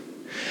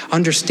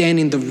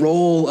 Understanding the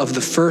role of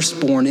the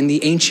firstborn in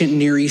the ancient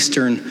Near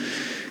Eastern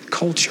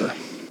culture.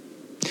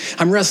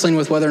 I'm wrestling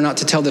with whether or not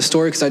to tell this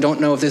story because I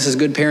don't know if this is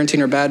good parenting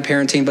or bad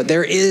parenting, but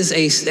there is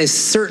a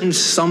certain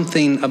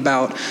something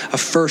about a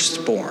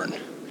firstborn.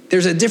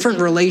 There's a different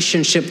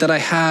relationship that I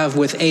have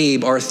with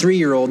Abe, our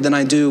 3-year-old, than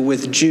I do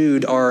with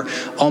Jude, our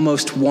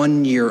almost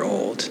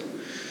 1-year-old.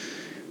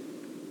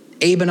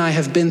 Abe and I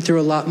have been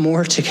through a lot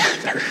more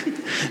together.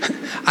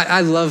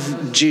 I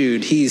love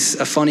Jude. He's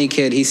a funny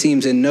kid. He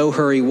seems in no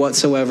hurry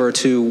whatsoever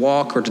to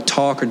walk or to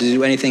talk or to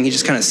do anything. He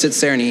just kind of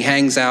sits there and he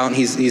hangs out. And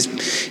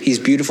he's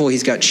beautiful.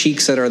 He's got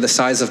cheeks that are the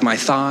size of my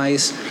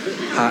thighs.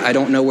 I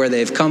don't know where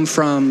they've come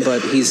from,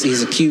 but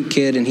he's a cute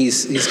kid, and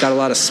he's got a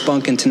lot of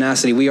spunk and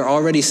tenacity. We are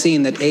already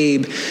seeing that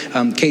Abe,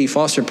 Katie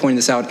Foster pointed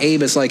this out,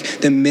 Abe is like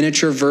the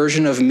miniature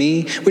version of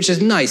me, which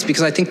is nice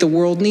because I think the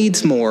world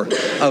needs more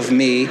of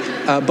me.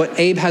 But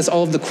Abe has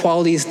all of the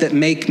qualities that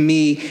make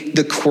me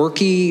the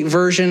quirky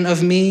version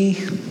of me,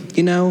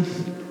 you know?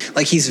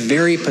 Like, he's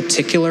very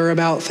particular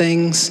about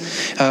things.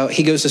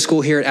 He goes to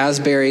school here at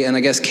Asbury, and I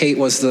guess Kate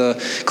was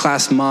the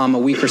class mom a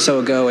week or so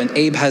ago, and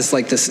Abe has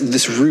like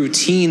this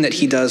routine that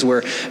he does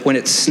where when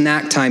it's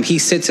snack time, he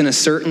sits in a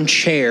certain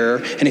chair,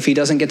 and if he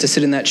doesn't get to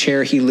sit in that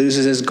chair, he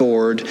loses his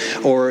gourd.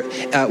 Or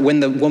when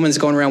the woman's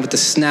going around with the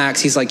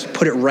snacks, he's like,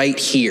 put it right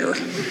here.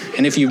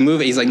 And if you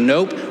move it, he's like,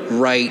 nope,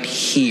 right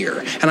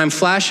here. And I'm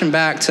flashing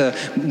back to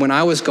when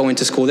I was going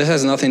to school. This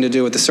has nothing to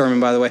do with the sermon,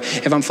 by the way.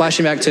 If I'm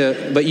flashing back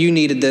to, but you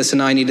needed this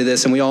and I needed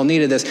this and we all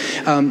needed this,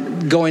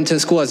 going to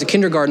school as a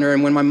kindergartner,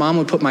 and when my mom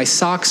would put my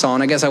socks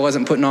on, I guess I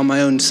wasn't putting on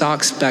my own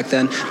socks back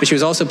then, but she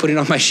was also putting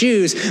on my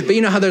shoes. But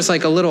you know how there's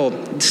like a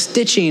little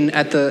stitching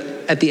at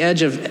the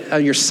edge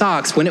of your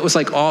socks? When it was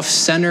like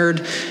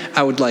off-centered,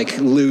 I would like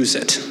lose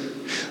it.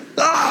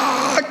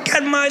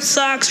 Get my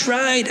socks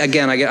right.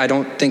 Again, I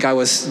don't think I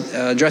was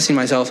dressing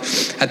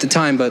myself at the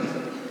time, but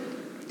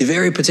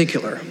very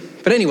particular.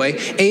 But anyway,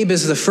 Abe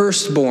is the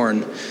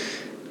firstborn.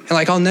 And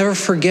like, I'll never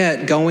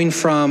forget going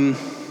from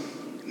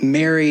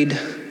married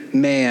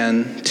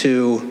man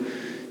to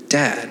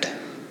dad.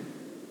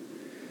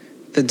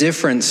 The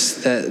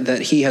difference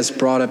that he has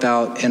brought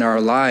about in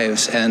our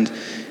lives, and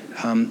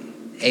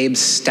Abe's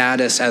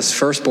status as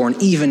firstborn,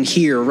 even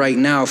here right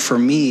now for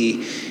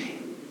me,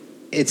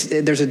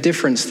 there's a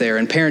difference there.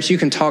 And parents, you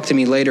can talk to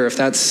me later if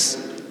that's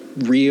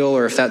real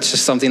or if that's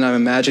just something I'm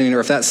imagining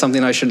or if that's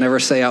something I should never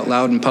say out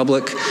loud in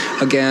public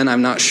again.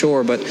 I'm not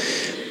sure. But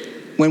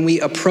when we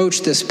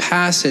approach this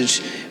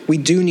passage, we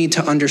do need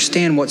to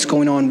understand what's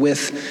going on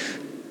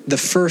with the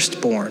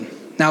firstborn.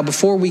 Now,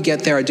 before we get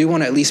there, I do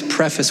want to at least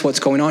preface what's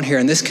going on here.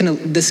 And this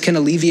can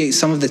alleviate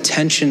some of the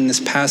tension in this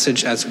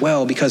passage as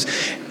well, because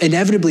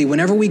inevitably,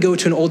 whenever we go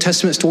to an Old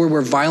Testament story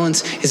where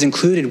violence is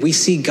included, we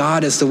see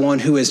God as the one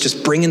who is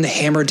just bringing the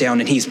hammer down,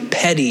 and he's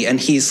petty, and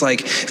he's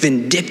like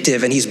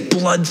vindictive, and he's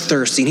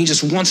bloodthirsty, and he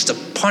just wants to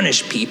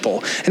punish people.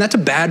 And that's a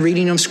bad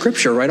reading of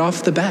Scripture right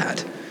off the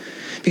bat,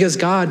 because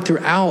God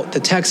throughout the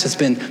text has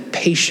been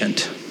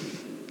patient,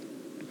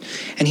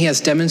 and he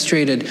has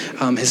demonstrated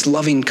his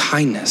loving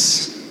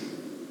kindness,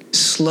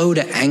 slow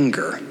to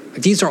anger.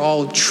 These are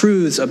all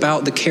truths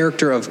about the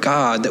character of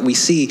God that we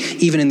see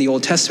even in the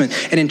Old Testament.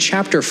 And in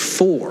chapter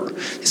 4,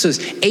 this was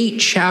 8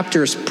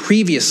 chapters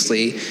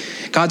previously,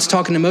 God's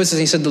talking to Moses, and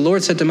he said, the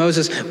Lord said to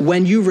Moses,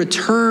 when you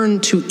return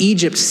to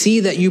Egypt, see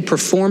that you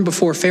perform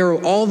before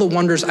Pharaoh all the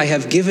wonders I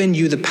have given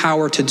you the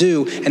power to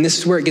do. And this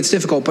is where it gets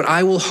difficult, but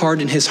I will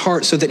harden his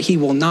heart so that he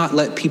will not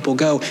let people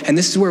go. And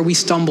this is where we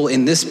stumble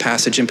in this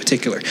passage in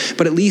particular.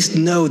 But at least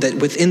know that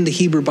within the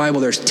Hebrew Bible,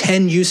 there's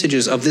 10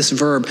 usages of this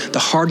verb, the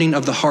hardening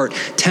of the heart.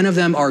 10 of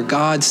them are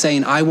God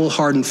saying, I will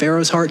harden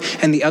Pharaoh's heart.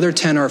 And the other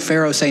 10 are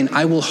Pharaoh saying,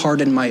 I will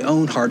harden my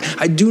own heart.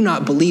 I do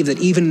not believe that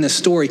even in this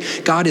story,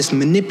 God is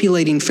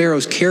manipulating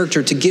Pharaoh's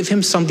character to give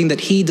him something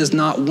that he does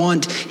not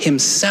want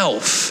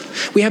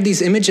himself. We have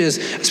these images,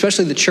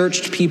 especially the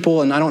church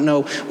people, and I don't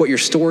know what your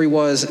story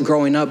was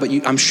growing up, but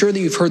I'm sure that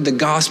you've heard the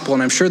gospel,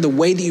 and I'm sure the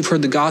way that you've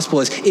heard the gospel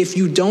is if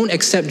you don't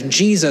accept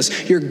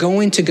Jesus, you're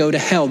going to go to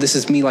hell. This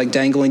is me like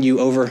dangling you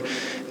over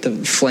the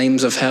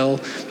flames of hell,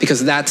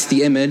 because that's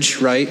the image,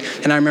 right?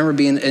 And I remember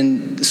being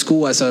in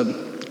school as a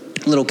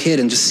little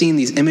kid and just seeing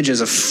these images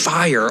of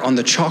fire on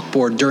the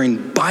chalkboard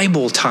during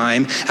Bible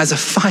time as a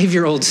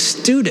 5-year-old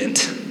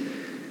student.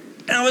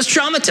 And I was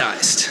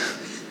traumatized.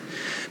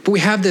 But we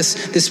have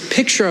this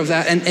picture of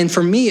that. And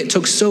for me, it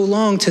took so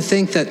long to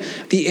think that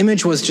the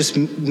image was just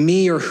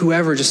me or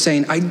whoever just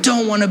saying, I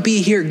don't want to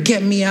be here.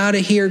 Get me out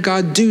of here.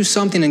 God, do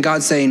something. And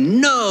God saying,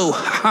 no.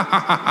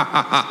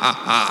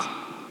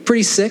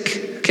 Pretty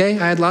sick. Okay,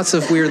 I had lots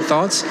of weird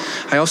thoughts.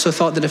 I also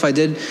thought that if I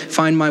did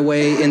find my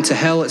way into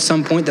hell at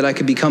some point, that I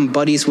could become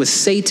buddies with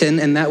Satan,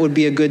 and that would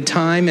be a good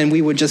time, and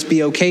we would just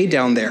be okay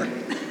down there.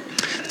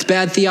 It's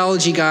bad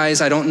theology,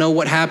 guys. I don't know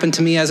what happened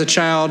to me as a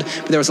child,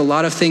 but there was a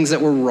lot of things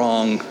that were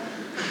wrong,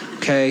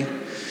 okay?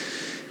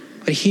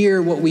 But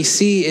here, what we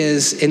see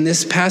is, in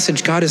this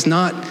passage, God is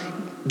not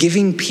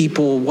giving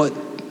people what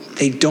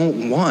they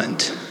don't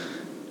want.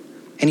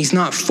 And he's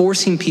not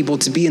forcing people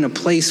to be in a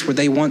place where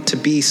they want to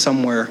be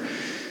somewhere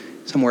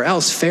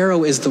else.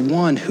 Pharaoh is the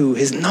one who,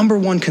 his number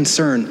one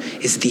concern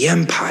is the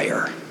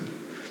empire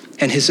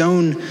and his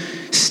own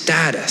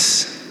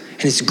status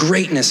and his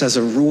greatness as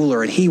a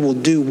ruler, and he will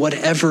do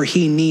whatever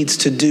he needs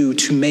to do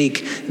to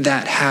make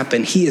that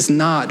happen. He is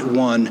not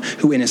one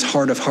who in his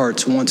heart of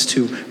hearts wants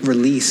to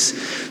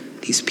release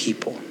these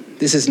people.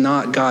 This is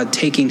not God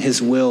taking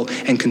his will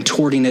and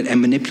contorting it and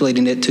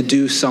manipulating it to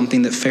do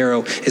something that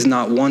Pharaoh is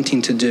not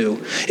wanting to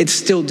do. It's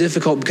still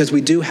difficult because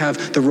we do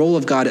have the role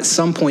of God at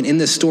some point in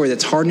this story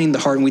that's hardening the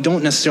heart, and we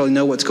don't necessarily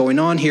know what's going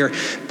on here,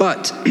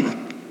 but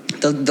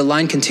the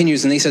line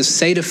continues, and he says,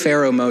 "Say to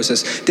Pharaoh,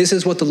 Moses, this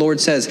is what the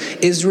Lord says,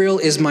 Israel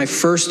is my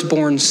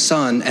firstborn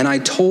son, and I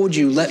told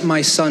you, let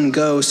my son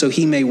go so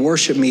he may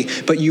worship me,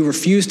 but you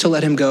refused to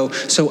let him go,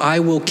 so I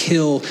will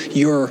kill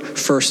your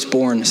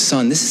firstborn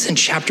son." This is in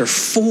chapter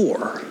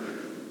 4.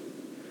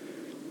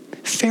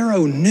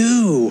 Pharaoh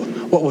knew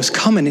what was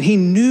coming, and he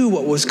knew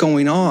what was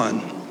going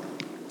on.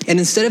 And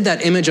instead of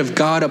that image of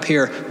God up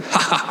here, ha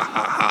ha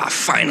ha ha,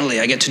 finally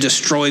I get to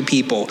destroy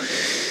people,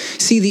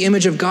 see the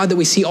image of God that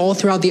we see all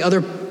throughout the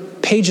other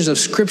pages of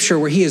Scripture,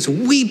 where he is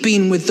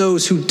weeping with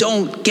those who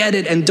don't get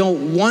it and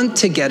don't want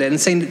to get it,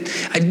 and saying,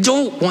 I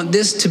don't want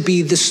this to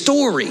be the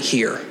story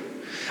here.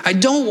 I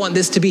don't want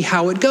this to be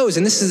how it goes.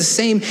 And this is the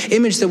same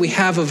image that we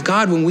have of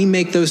God when we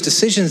make those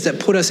decisions that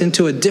put us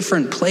into a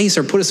different place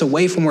or put us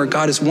away from where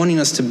God is wanting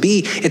us to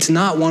be. It's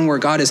not one where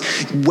God is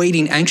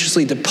waiting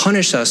anxiously to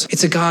punish us.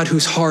 It's a God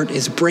whose heart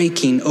is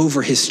breaking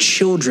over his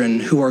children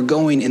who are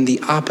going in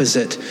the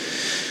opposite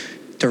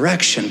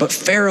direction. But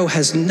Pharaoh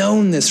has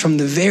known this from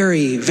the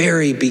very,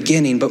 very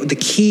beginning. But the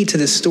key to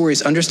this story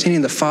is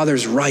understanding the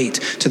father's right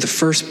to the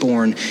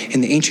firstborn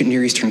in the ancient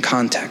Near Eastern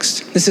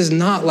context. This is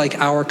not like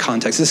our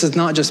context. This is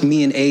not just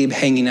me and Abe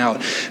hanging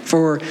out.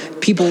 For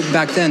people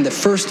back then, the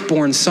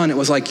firstborn son, it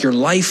was like your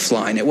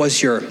lifeline. It was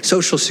your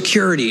social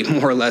security,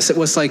 more or less. It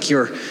was like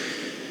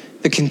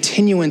the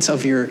continuance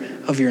of your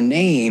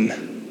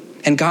name.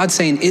 And God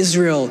saying,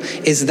 Israel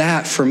is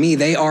that for me.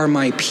 They are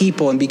my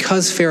people. And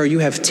because, Pharaoh, you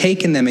have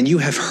taken them and you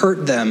have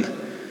hurt them,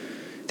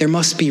 there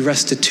must be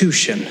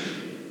restitution.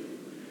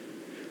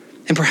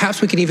 And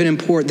perhaps we can even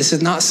import, this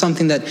is not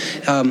something that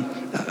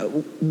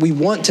we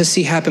want to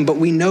see happen, but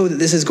we know that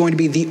this is going to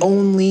be the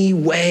only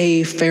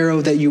way, Pharaoh,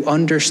 that you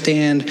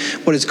understand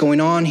what is going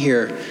on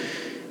here.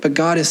 But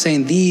God is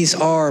saying, these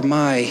are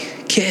my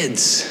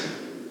kids,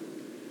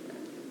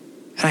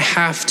 and I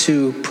have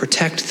to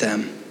protect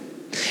them.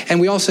 And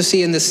we also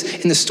see in the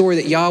story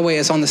that Yahweh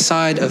is on the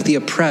side of the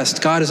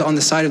oppressed. God is on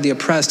the side of the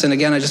oppressed. And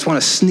again, I just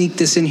want to sneak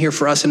this in here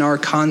for us in our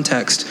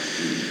context.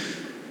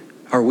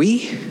 Are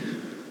we?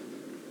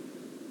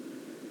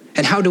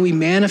 And how do we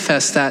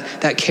manifest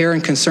that care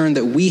and concern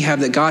that we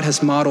have, that God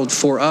has modeled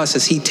for us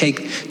as he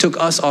took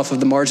us off of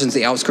the margins,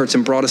 the outskirts,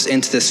 and brought us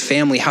into this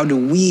family? How do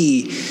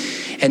we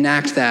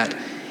enact that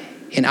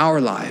in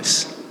our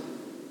lives?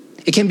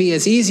 It can be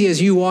as easy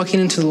as you walking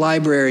into the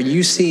library,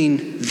 you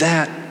seeing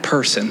that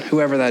person,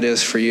 whoever that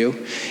is for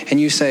you, and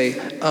you say,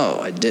 oh,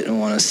 I didn't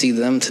want to see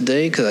them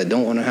today because I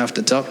don't want to have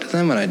to talk to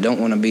them, and I don't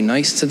want to be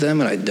nice to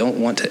them, and I don't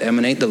want to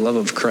emanate the love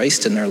of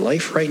Christ in their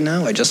life right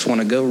now. I just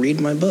want to go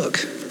read my book.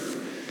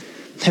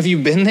 Have you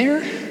been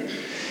there?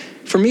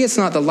 For me, it's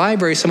not the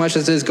library so much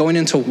as it is going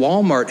into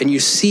Walmart and you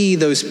see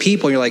those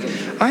people, and you're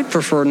like, I'd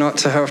prefer not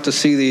to have to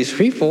see these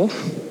people.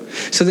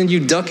 So then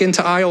you duck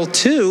into aisle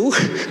 2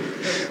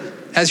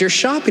 as your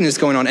shopping is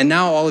going on. And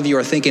now all of you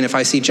are thinking, if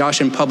I see Josh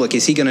in public,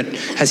 has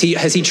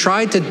he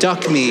tried to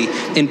duck me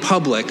in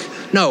public?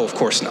 No, of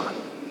course not.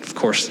 Of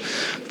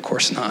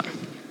course not.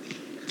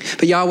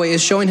 But Yahweh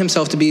is showing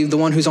himself to be the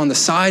one who's on the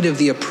side of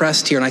the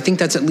oppressed here. And I think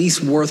that's at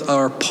least worth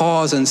our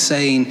pause and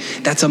saying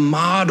that's a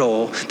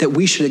model that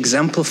we should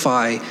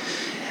exemplify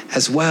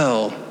as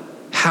well.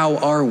 How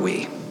are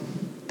we?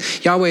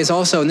 Yahweh is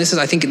also, and this is,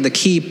 I think, the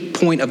key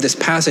point of this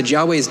passage,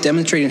 Yahweh is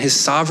demonstrating his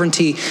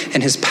sovereignty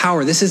and his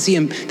power. This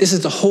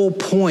is the whole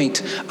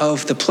point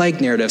of the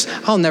plague narratives.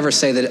 I'll never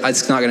say that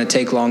it's not going to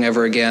take long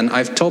ever again.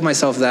 I've told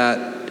myself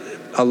that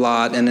a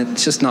lot, and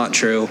it's just not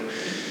true.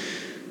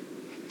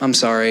 I'm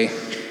sorry.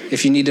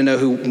 If you need to know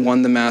who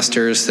won the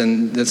Masters,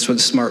 then that's what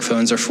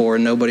smartphones are for,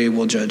 and nobody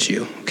will judge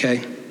you,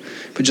 okay?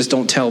 But just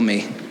don't tell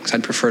me, because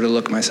I'd prefer to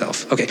look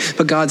myself. Okay,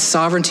 but God's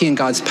sovereignty and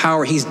God's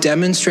power, he's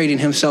demonstrating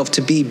himself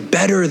to be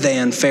better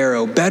than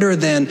Pharaoh, better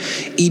than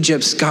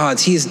Egypt's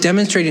gods. He is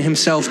demonstrating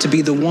himself to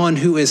be the one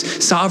who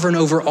is sovereign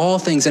over all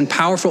things and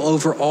powerful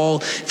over all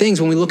things.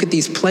 When we look at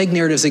these plague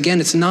narratives,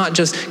 again, it's not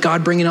just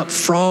God bringing up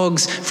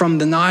frogs from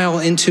the Nile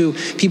into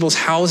people's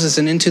houses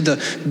and into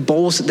the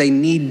bowls that they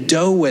knead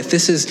dough with.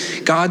 This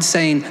is God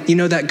saying, you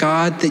know that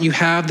God that you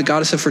have, the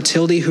goddess of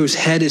fertility, whose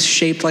head is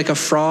shaped like a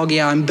frog?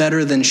 Yeah, I'm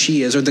better than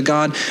she is. Or the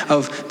God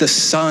of the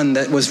sun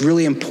that was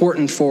really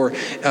important for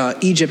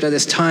Egypt at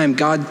this time,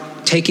 God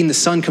taking the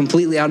sun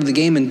completely out of the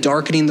game and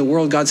darkening the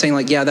world. God saying,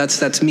 like, yeah,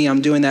 that's me,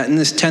 I'm doing that. In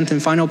this 10th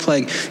and final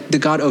plague, the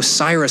god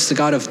Osiris, the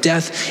god of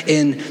death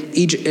in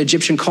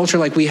Egyptian culture,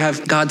 like we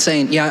have God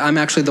saying, yeah, I'm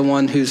actually the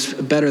one who's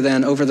better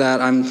than over that.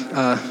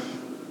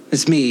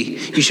 It's me.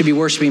 You should be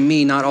worshiping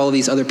me, not all of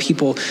these other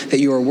people that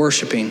you are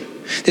worshiping.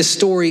 This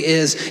story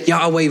is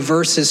Yahweh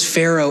versus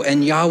Pharaoh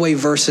and Yahweh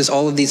versus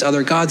all of these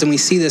other gods. And we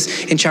see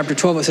this in chapter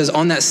 12. It says,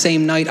 on that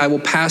same night, I will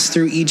pass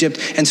through Egypt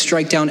and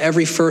strike down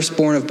every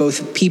firstborn of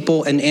both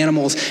people and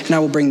animals. And I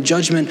will bring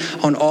judgment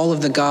on all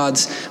of the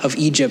gods of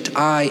Egypt.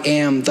 I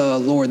am the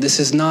Lord. This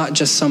is not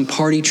just some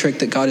party trick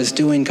that God is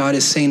doing. God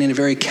is saying in a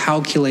very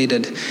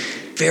calculated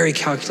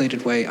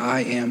way,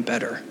 I am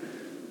better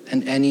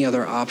than any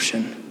other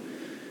option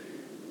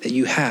that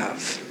you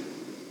have.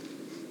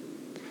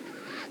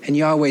 And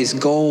Yahweh's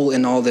goal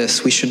in all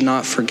this, we should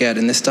not forget,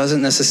 and this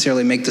doesn't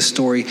necessarily make the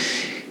story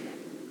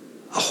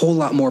a whole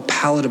lot more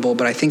palatable,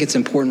 but I think it's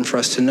important for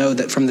us to know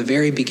that from the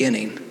very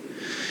beginning,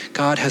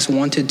 God has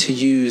wanted to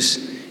use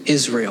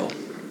Israel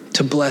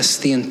to bless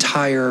the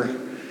entire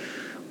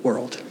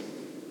world.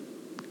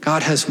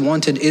 God has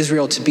wanted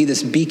Israel to be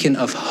this beacon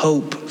of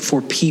hope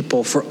for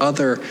people, for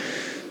other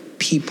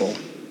people.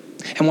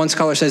 And one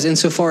scholar says,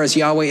 insofar as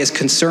Yahweh is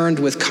concerned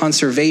with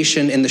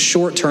conservation in the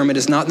short term, it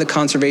is not the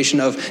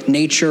conservation of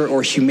nature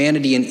or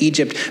humanity in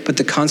Egypt, but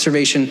the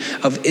conservation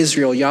of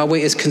Israel. Yahweh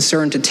is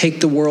concerned to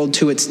take the world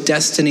to its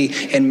destiny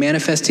and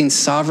manifesting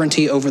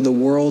sovereignty over the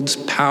world's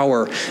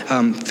power.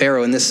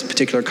 Pharaoh, in this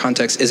particular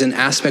context, is an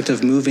aspect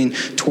of moving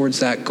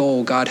towards that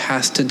goal. God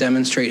has to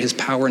demonstrate his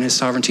power and his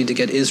sovereignty to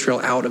get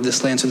Israel out of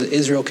this land so that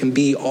Israel can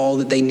be all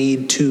that they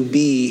need to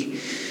be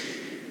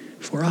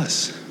for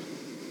us.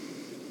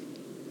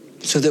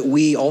 So that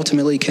we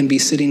ultimately can be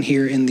sitting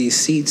here in these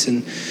seats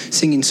and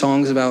singing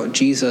songs about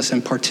Jesus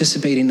and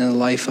participating in the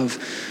life of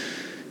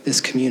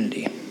this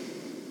community.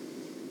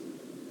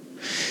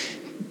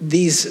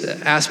 These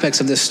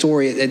aspects of this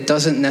story, it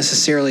doesn't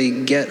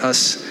necessarily get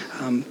us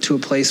to a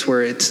place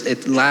where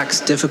it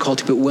lacks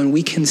difficulty, but when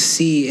we can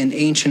see in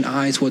ancient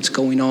eyes what's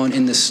going on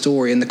in this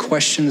story and the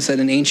questions that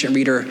an ancient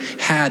reader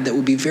had that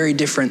would be very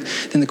different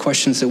than the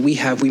questions that we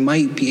have, we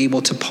might be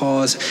able to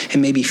pause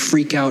and maybe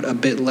freak out a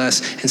bit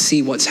less and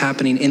see what's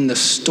happening in the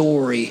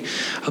story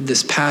of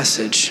this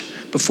passage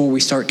before we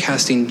start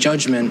casting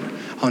judgment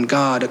on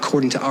God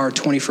according to our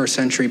 21st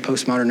century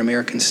postmodern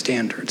American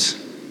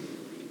standards.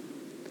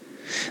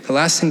 The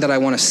last thing that I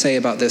want to say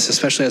about this,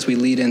 especially as we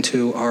lead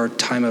into our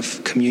time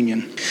of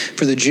communion,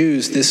 for the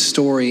Jews, this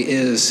story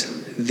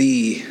is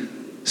the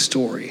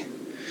story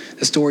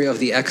of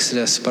the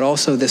Exodus, but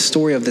also the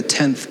story of the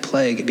 10th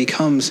plague. It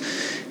becomes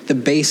the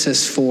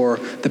basis for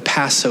the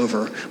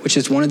Passover, which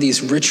is one of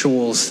these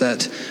rituals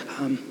that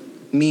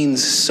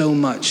means so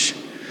much,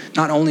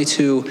 not only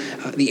to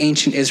the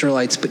ancient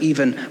Israelites, but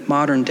even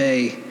modern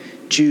day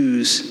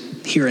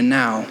Jews here and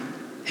now.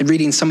 And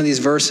reading some of these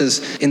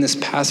verses in this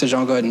passage,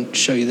 I'll go ahead and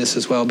show you this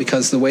as well,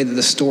 because the way that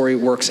the story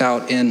works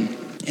out in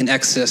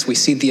Exodus, we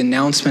see the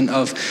announcement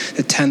of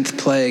the 10th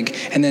plague,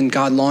 and then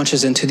God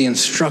launches into the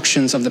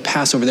instructions of the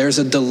Passover. There's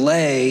a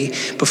delay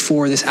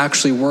before this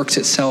actually works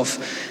itself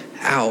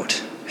out.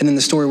 And then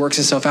the story works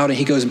itself out, and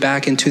he goes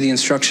back into the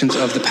instructions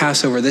of the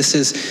Passover. This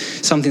is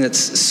something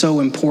that's so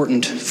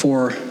important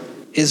for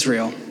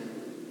Israel.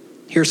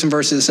 Here's some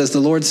verses. It says, the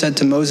Lord said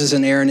to Moses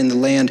and Aaron in the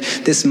land,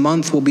 this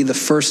month will be the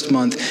first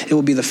month. It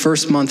will be the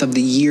first month of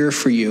the year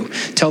for you.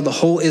 Tell the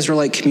whole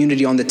Israelite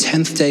community on the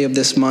 10th day of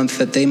this month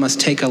that they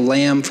must take a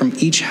lamb from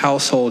each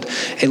household,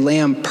 a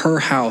lamb per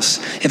house.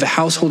 If a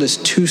household is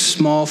too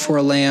small for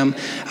a lamb,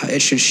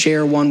 it should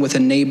share one with a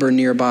neighbor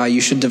nearby. You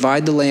should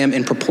divide the lamb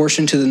in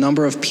proportion to the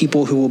number of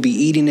people who will be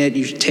eating it.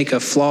 You should take a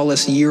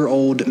flawless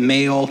year-old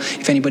male.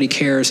 If anybody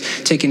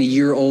cares, taking a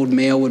year-old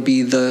male would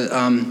be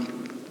the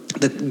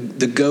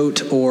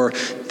goat or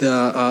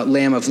the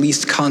lamb of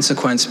least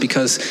consequence,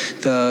 because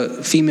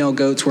the female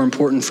goats were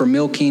important for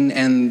milking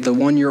and the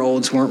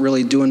 1-year-olds weren't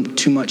really doing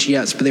too much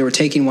yet, but they were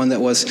taking one that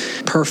was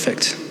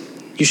perfect.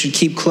 You should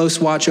keep close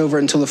watch over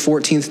it until the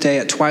 14th day.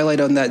 At twilight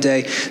on that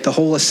day, the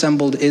whole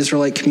assembled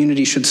Israelite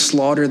community should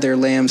slaughter their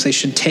lambs. They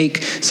should take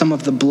some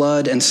of the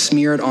blood and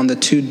smear it on the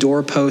 2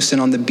 doorposts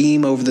and on the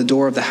beam over the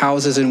door of the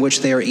houses in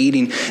which they are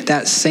eating.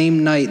 That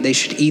same night, they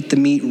should eat the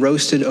meat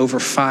roasted over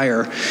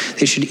fire.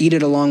 They should eat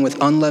it along with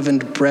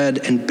unleavened bread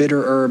and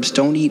bitter herbs.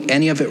 Don't eat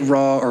any of it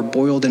raw or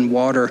boiled in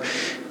water,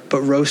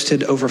 but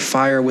roasted over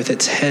fire with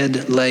its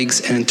head, legs,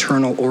 and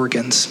internal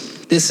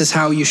organs. This is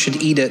how you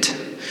should eat it.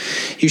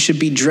 You should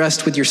be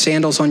dressed with your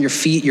sandals on your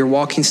feet, your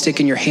walking stick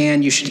in your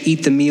hand. You should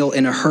eat the meal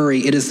in a hurry.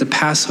 It is the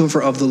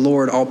Passover of the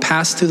Lord. I'll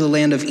pass through the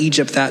land of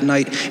Egypt that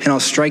night, and I'll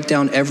strike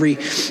down every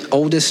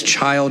oldest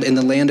child in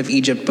the land of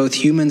Egypt, both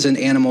humans and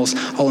animals.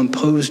 I'll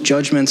impose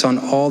judgments on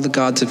all the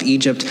gods of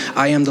Egypt.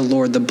 I am the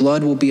Lord. The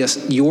blood will be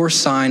your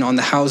sign on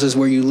the houses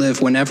where you live.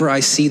 Whenever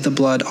I see the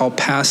blood, I'll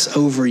pass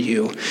over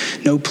you.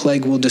 No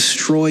plague will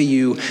destroy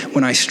you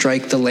when I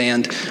strike the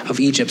land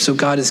of Egypt. So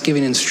God is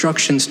giving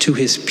instructions to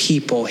his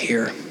people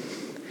here.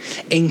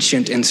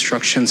 Ancient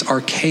instructions,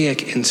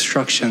 archaic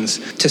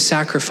instructions, to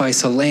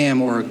sacrifice a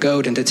lamb or a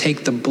goat and to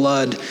take the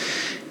blood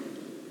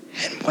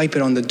and wipe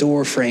it on the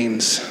door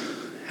frames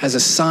as a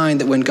sign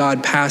that when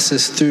God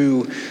passes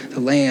through the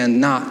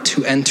land, not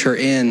to enter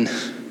in,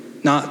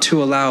 not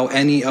to allow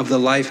any of the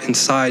life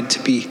inside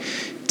to be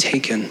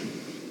taken.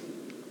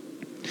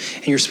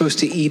 And you're supposed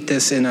to eat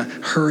this in a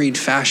hurried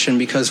fashion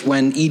because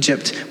when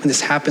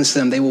this happens to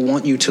them, they will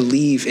want you to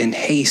leave in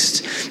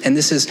haste. And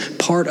this is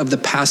part of the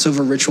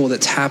Passover ritual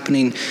that's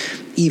happening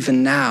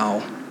even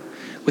now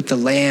with the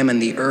lamb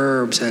and the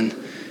herbs. And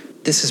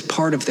this is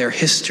part of their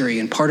history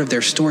and part of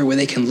their story where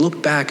they can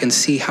look back and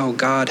see how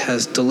God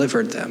has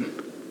delivered them.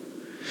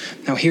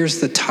 Now, here's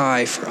the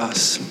tie for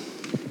us.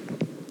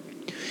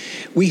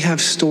 We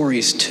have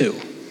stories too.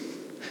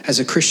 As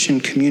a Christian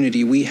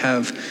community, we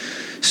have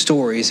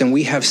stories and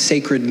we have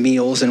sacred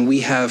meals and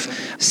we have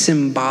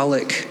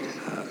symbolic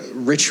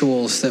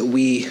rituals that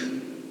we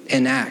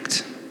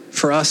enact.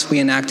 For us, we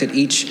enact it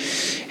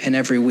each and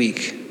every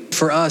week.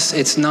 For us,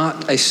 it's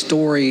not a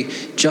story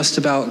just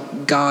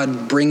about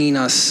God bringing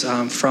us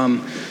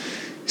from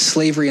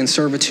slavery and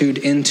servitude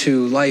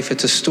into life.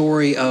 It's a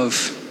story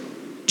of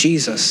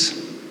Jesus,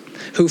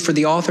 who for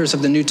the authors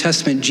of the New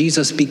Testament,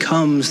 Jesus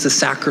becomes the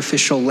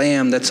sacrificial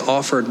lamb that's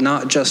offered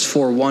not just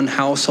for one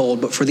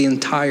household, but for the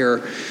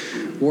entire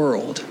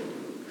world.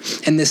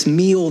 And this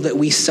meal that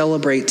we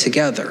celebrate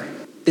together,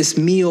 this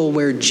meal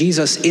where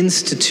Jesus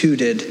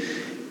instituted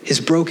his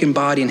broken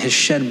body and his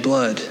shed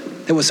blood,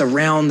 that was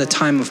around the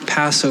time of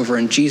Passover,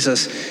 and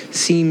Jesus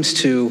seems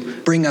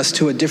to bring us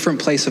to a different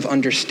place of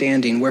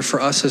understanding, where for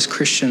us as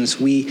Christians,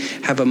 we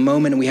have a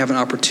moment and we have an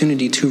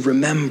opportunity to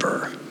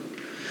remember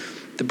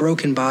the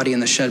broken body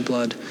and the shed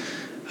blood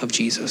of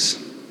Jesus.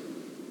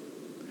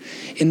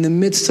 In the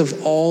midst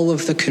of all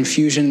of the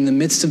confusion, in the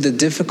midst of the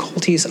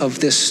difficulties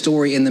of this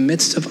story, in the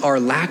midst of our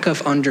lack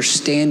of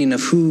understanding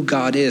of who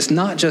God is,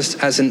 not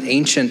just as an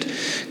ancient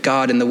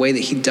God in the way that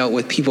he dealt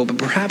with people, but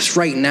perhaps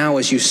right now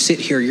as you sit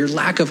here, your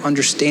lack of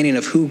understanding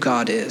of who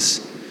God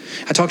is.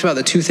 I talked about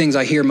the two things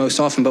I hear most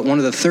often, but one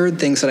of the third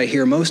things that I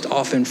hear most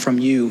often from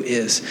you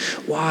is,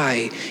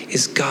 why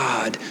is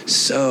God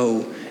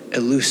so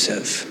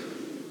elusive?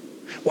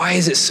 Why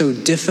is it so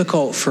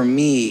difficult for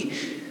me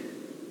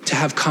to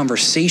have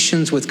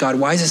conversations with God?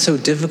 Why is it so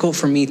difficult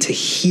for me to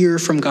hear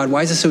from God?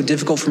 Why is it so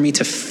difficult for me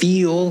to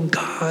feel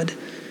God?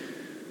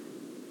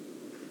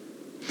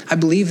 I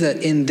believe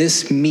that in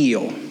this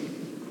meal,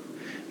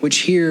 which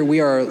here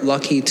we are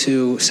lucky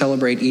to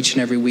celebrate each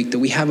and every week, that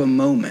we have a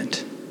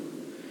moment,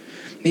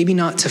 maybe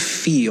not to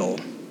feel,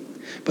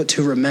 but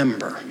to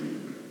remember,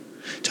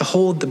 to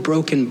hold the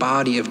broken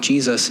body of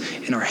Jesus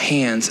in our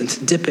hands and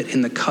to dip it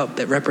in the cup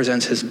that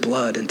represents his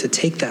blood and to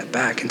take that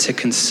back and to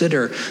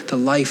consider the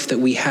life that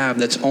we have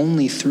that's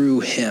only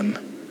through him,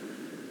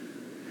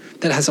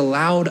 that has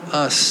allowed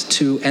us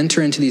to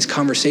enter into these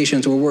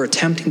conversations where we're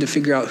attempting to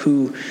figure out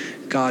who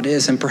God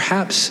is. And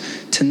perhaps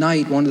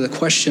tonight, one of the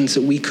questions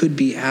that we could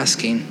be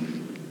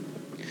asking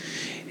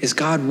is,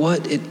 God,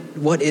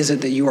 what is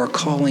it that you are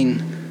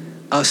calling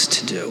us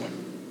to do?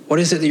 What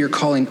is it that you're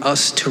calling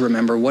us to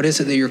remember? What is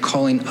it that you're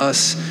calling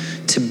us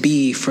to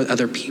be for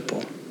other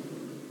people?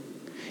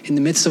 In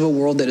the midst of a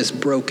world that is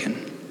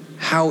broken,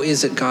 how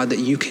is it, God, that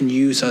you can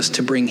use us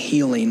to bring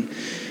healing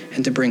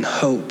and to bring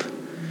hope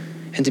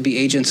and to be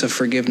agents of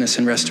forgiveness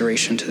and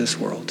restoration to this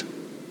world?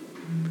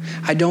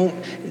 I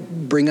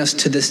don't bring us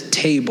to this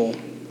table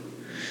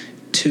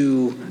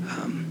to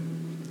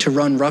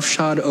run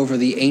roughshod over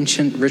the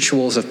ancient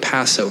rituals of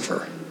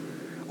Passover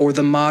or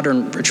the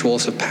modern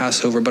rituals of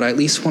Passover, but I at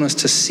least want us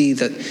to see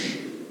that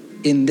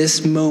in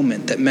this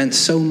moment that meant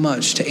so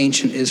much to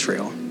ancient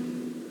Israel,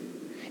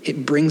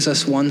 it brings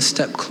us one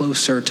step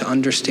closer to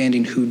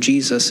understanding who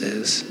Jesus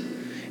is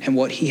and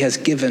what he has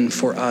given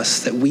for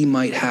us that we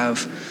might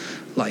have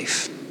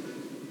life.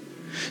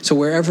 So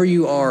wherever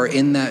you are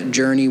in that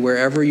journey,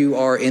 wherever you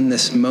are in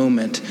this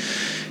moment,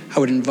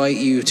 I would invite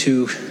you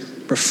to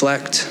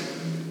reflect.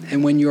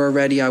 And when you are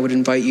ready, I would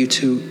invite you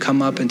to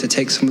come up and to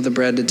take some of the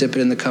bread, to dip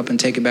it in the cup and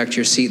take it back to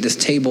your seat. This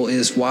table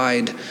is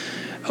wide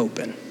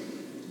open.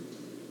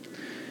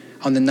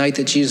 On the night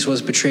that Jesus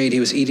was betrayed, he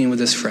was eating with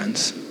his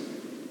friends.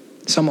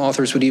 Some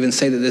authors would even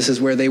say that this is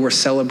where they were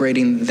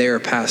celebrating their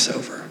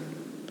Passover.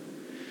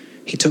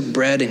 He took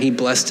bread and he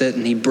blessed it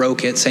and he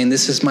broke it, saying,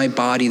 "This is my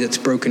body that's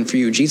broken for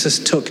you." Jesus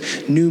took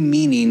new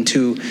meaning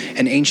to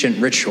an ancient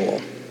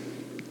ritual,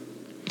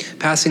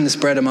 passing this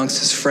bread amongst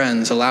his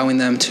friends, allowing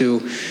them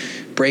to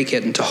break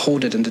it and to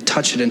hold it and to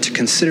touch it and to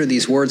consider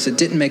these words that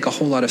didn't make a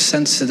whole lot of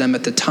sense to them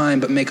at the time,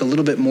 but make a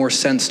little bit more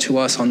sense to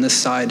us on this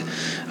side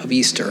of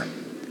Easter.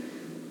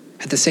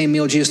 At the same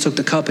meal, Jesus took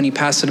the cup and he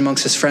passed it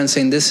amongst his friends,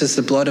 saying, "This is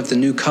the blood of the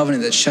new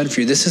covenant that's shed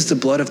for you. This is the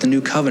blood of the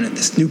new covenant,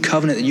 this new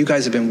covenant that you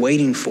guys have been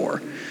waiting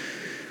for."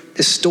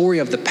 This story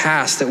of the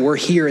past that we're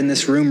here in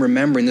this room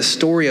remembering, this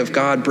story of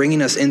God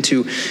bringing us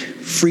into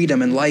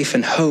freedom and life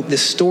and hope,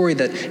 this story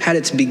that had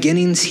its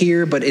beginnings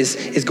here but is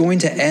going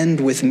to end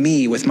with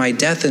me, with my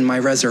death and my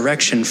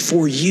resurrection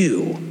for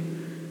you.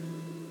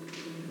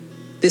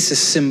 This is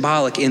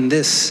symbolic in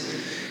this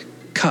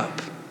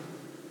cup,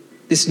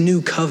 this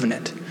new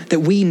covenant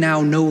that we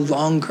now no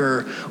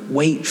longer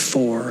wait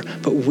for,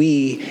 but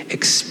we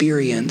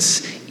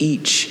experience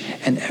each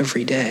and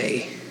every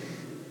day.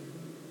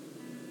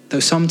 Though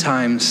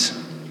sometimes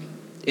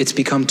it's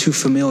become too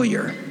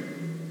familiar.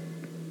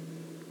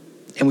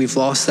 And we've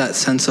lost that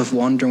sense of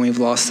wonder, and we've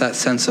lost that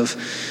sense of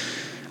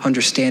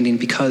understanding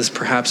because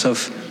perhaps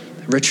of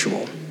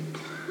ritual.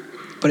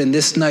 But in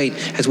this night,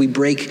 as we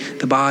break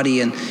the body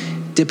and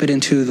dip it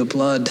into the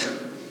blood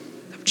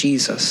of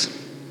Jesus,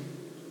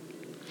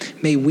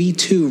 may we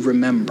too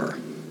remember.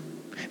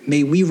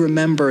 May we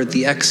remember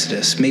the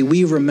Exodus. May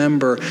we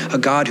remember a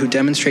God who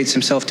demonstrates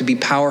himself to be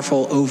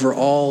powerful over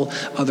all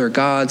other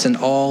gods and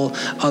all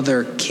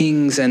other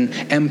kings and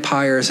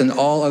empires and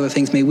all other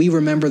things. May we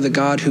remember the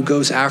God who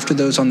goes after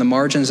those on the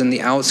margins and the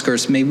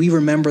outskirts. May we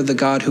remember the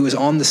God who is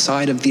on the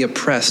side of the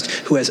oppressed,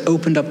 who has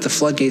opened up the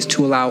floodgates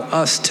to allow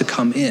us to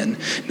come in.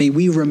 May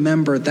we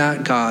remember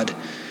that God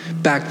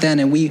back then,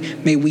 and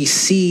may we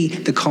see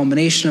the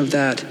culmination of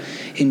that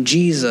in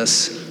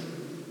Jesus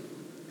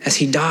as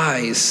he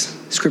dies,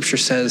 Scripture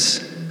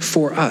says,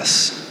 for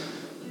us,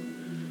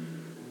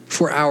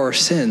 for our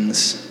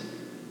sins.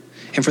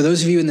 And for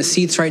those of you in the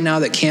seats right now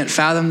that can't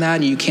fathom that,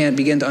 and you can't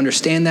begin to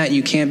understand that, and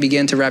you can't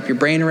begin to wrap your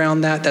brain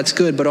around that, that's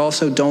good, but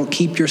also don't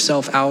keep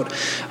yourself out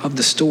of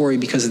the story,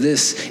 because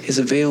this is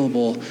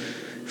available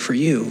for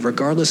you,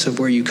 regardless of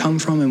where you come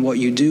from and what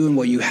you do and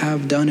what you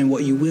have done and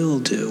what you will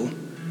do.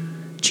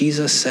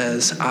 Jesus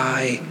says,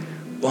 I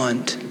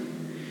want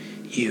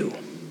you.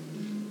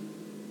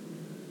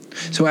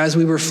 So as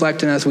we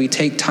reflect and as we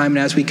take time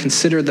and as we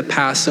consider the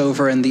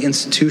Passover and the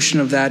institution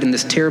of that in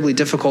this terribly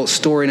difficult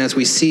story, and as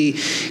we see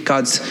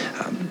God's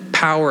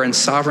power and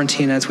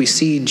sovereignty, and as we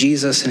see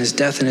Jesus and his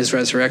death and his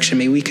resurrection,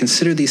 may we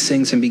consider these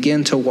things and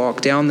begin to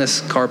walk down this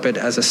carpet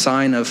as a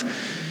sign of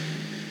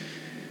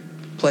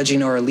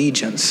pledging our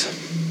allegiance,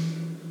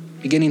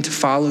 beginning to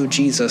follow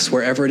Jesus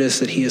wherever it is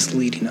that he is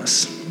leading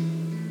us.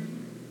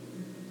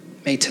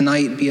 May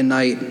tonight be a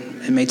night,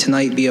 and may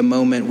tonight be a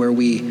moment where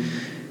we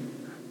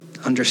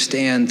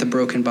understand the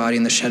broken body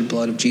and the shed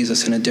blood of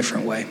Jesus in a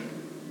different way,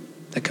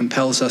 that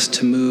compels us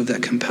to move,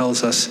 that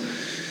compels us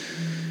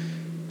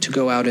to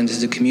go out into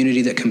the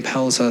community, that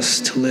compels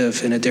us to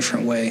live in a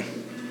different way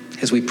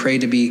as we pray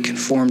to be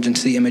conformed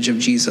into the image of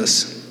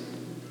Jesus,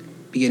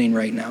 beginning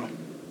right now.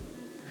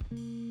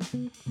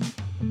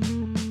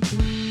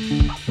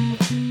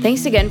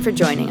 Thanks again for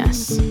joining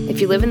us. If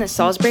you live in the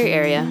Salisbury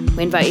area,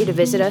 we invite you to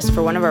visit us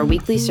for one of our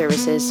weekly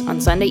services on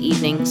Sunday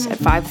evenings at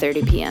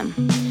 5:30 p.m.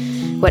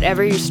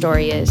 Whatever your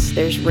story is,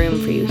 there's room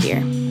for you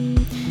here.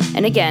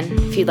 And again,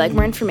 if you'd like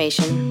more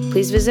information,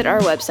 please visit our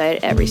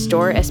website at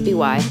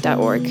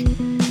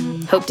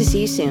restoresby.org. Hope to see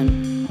you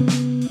soon.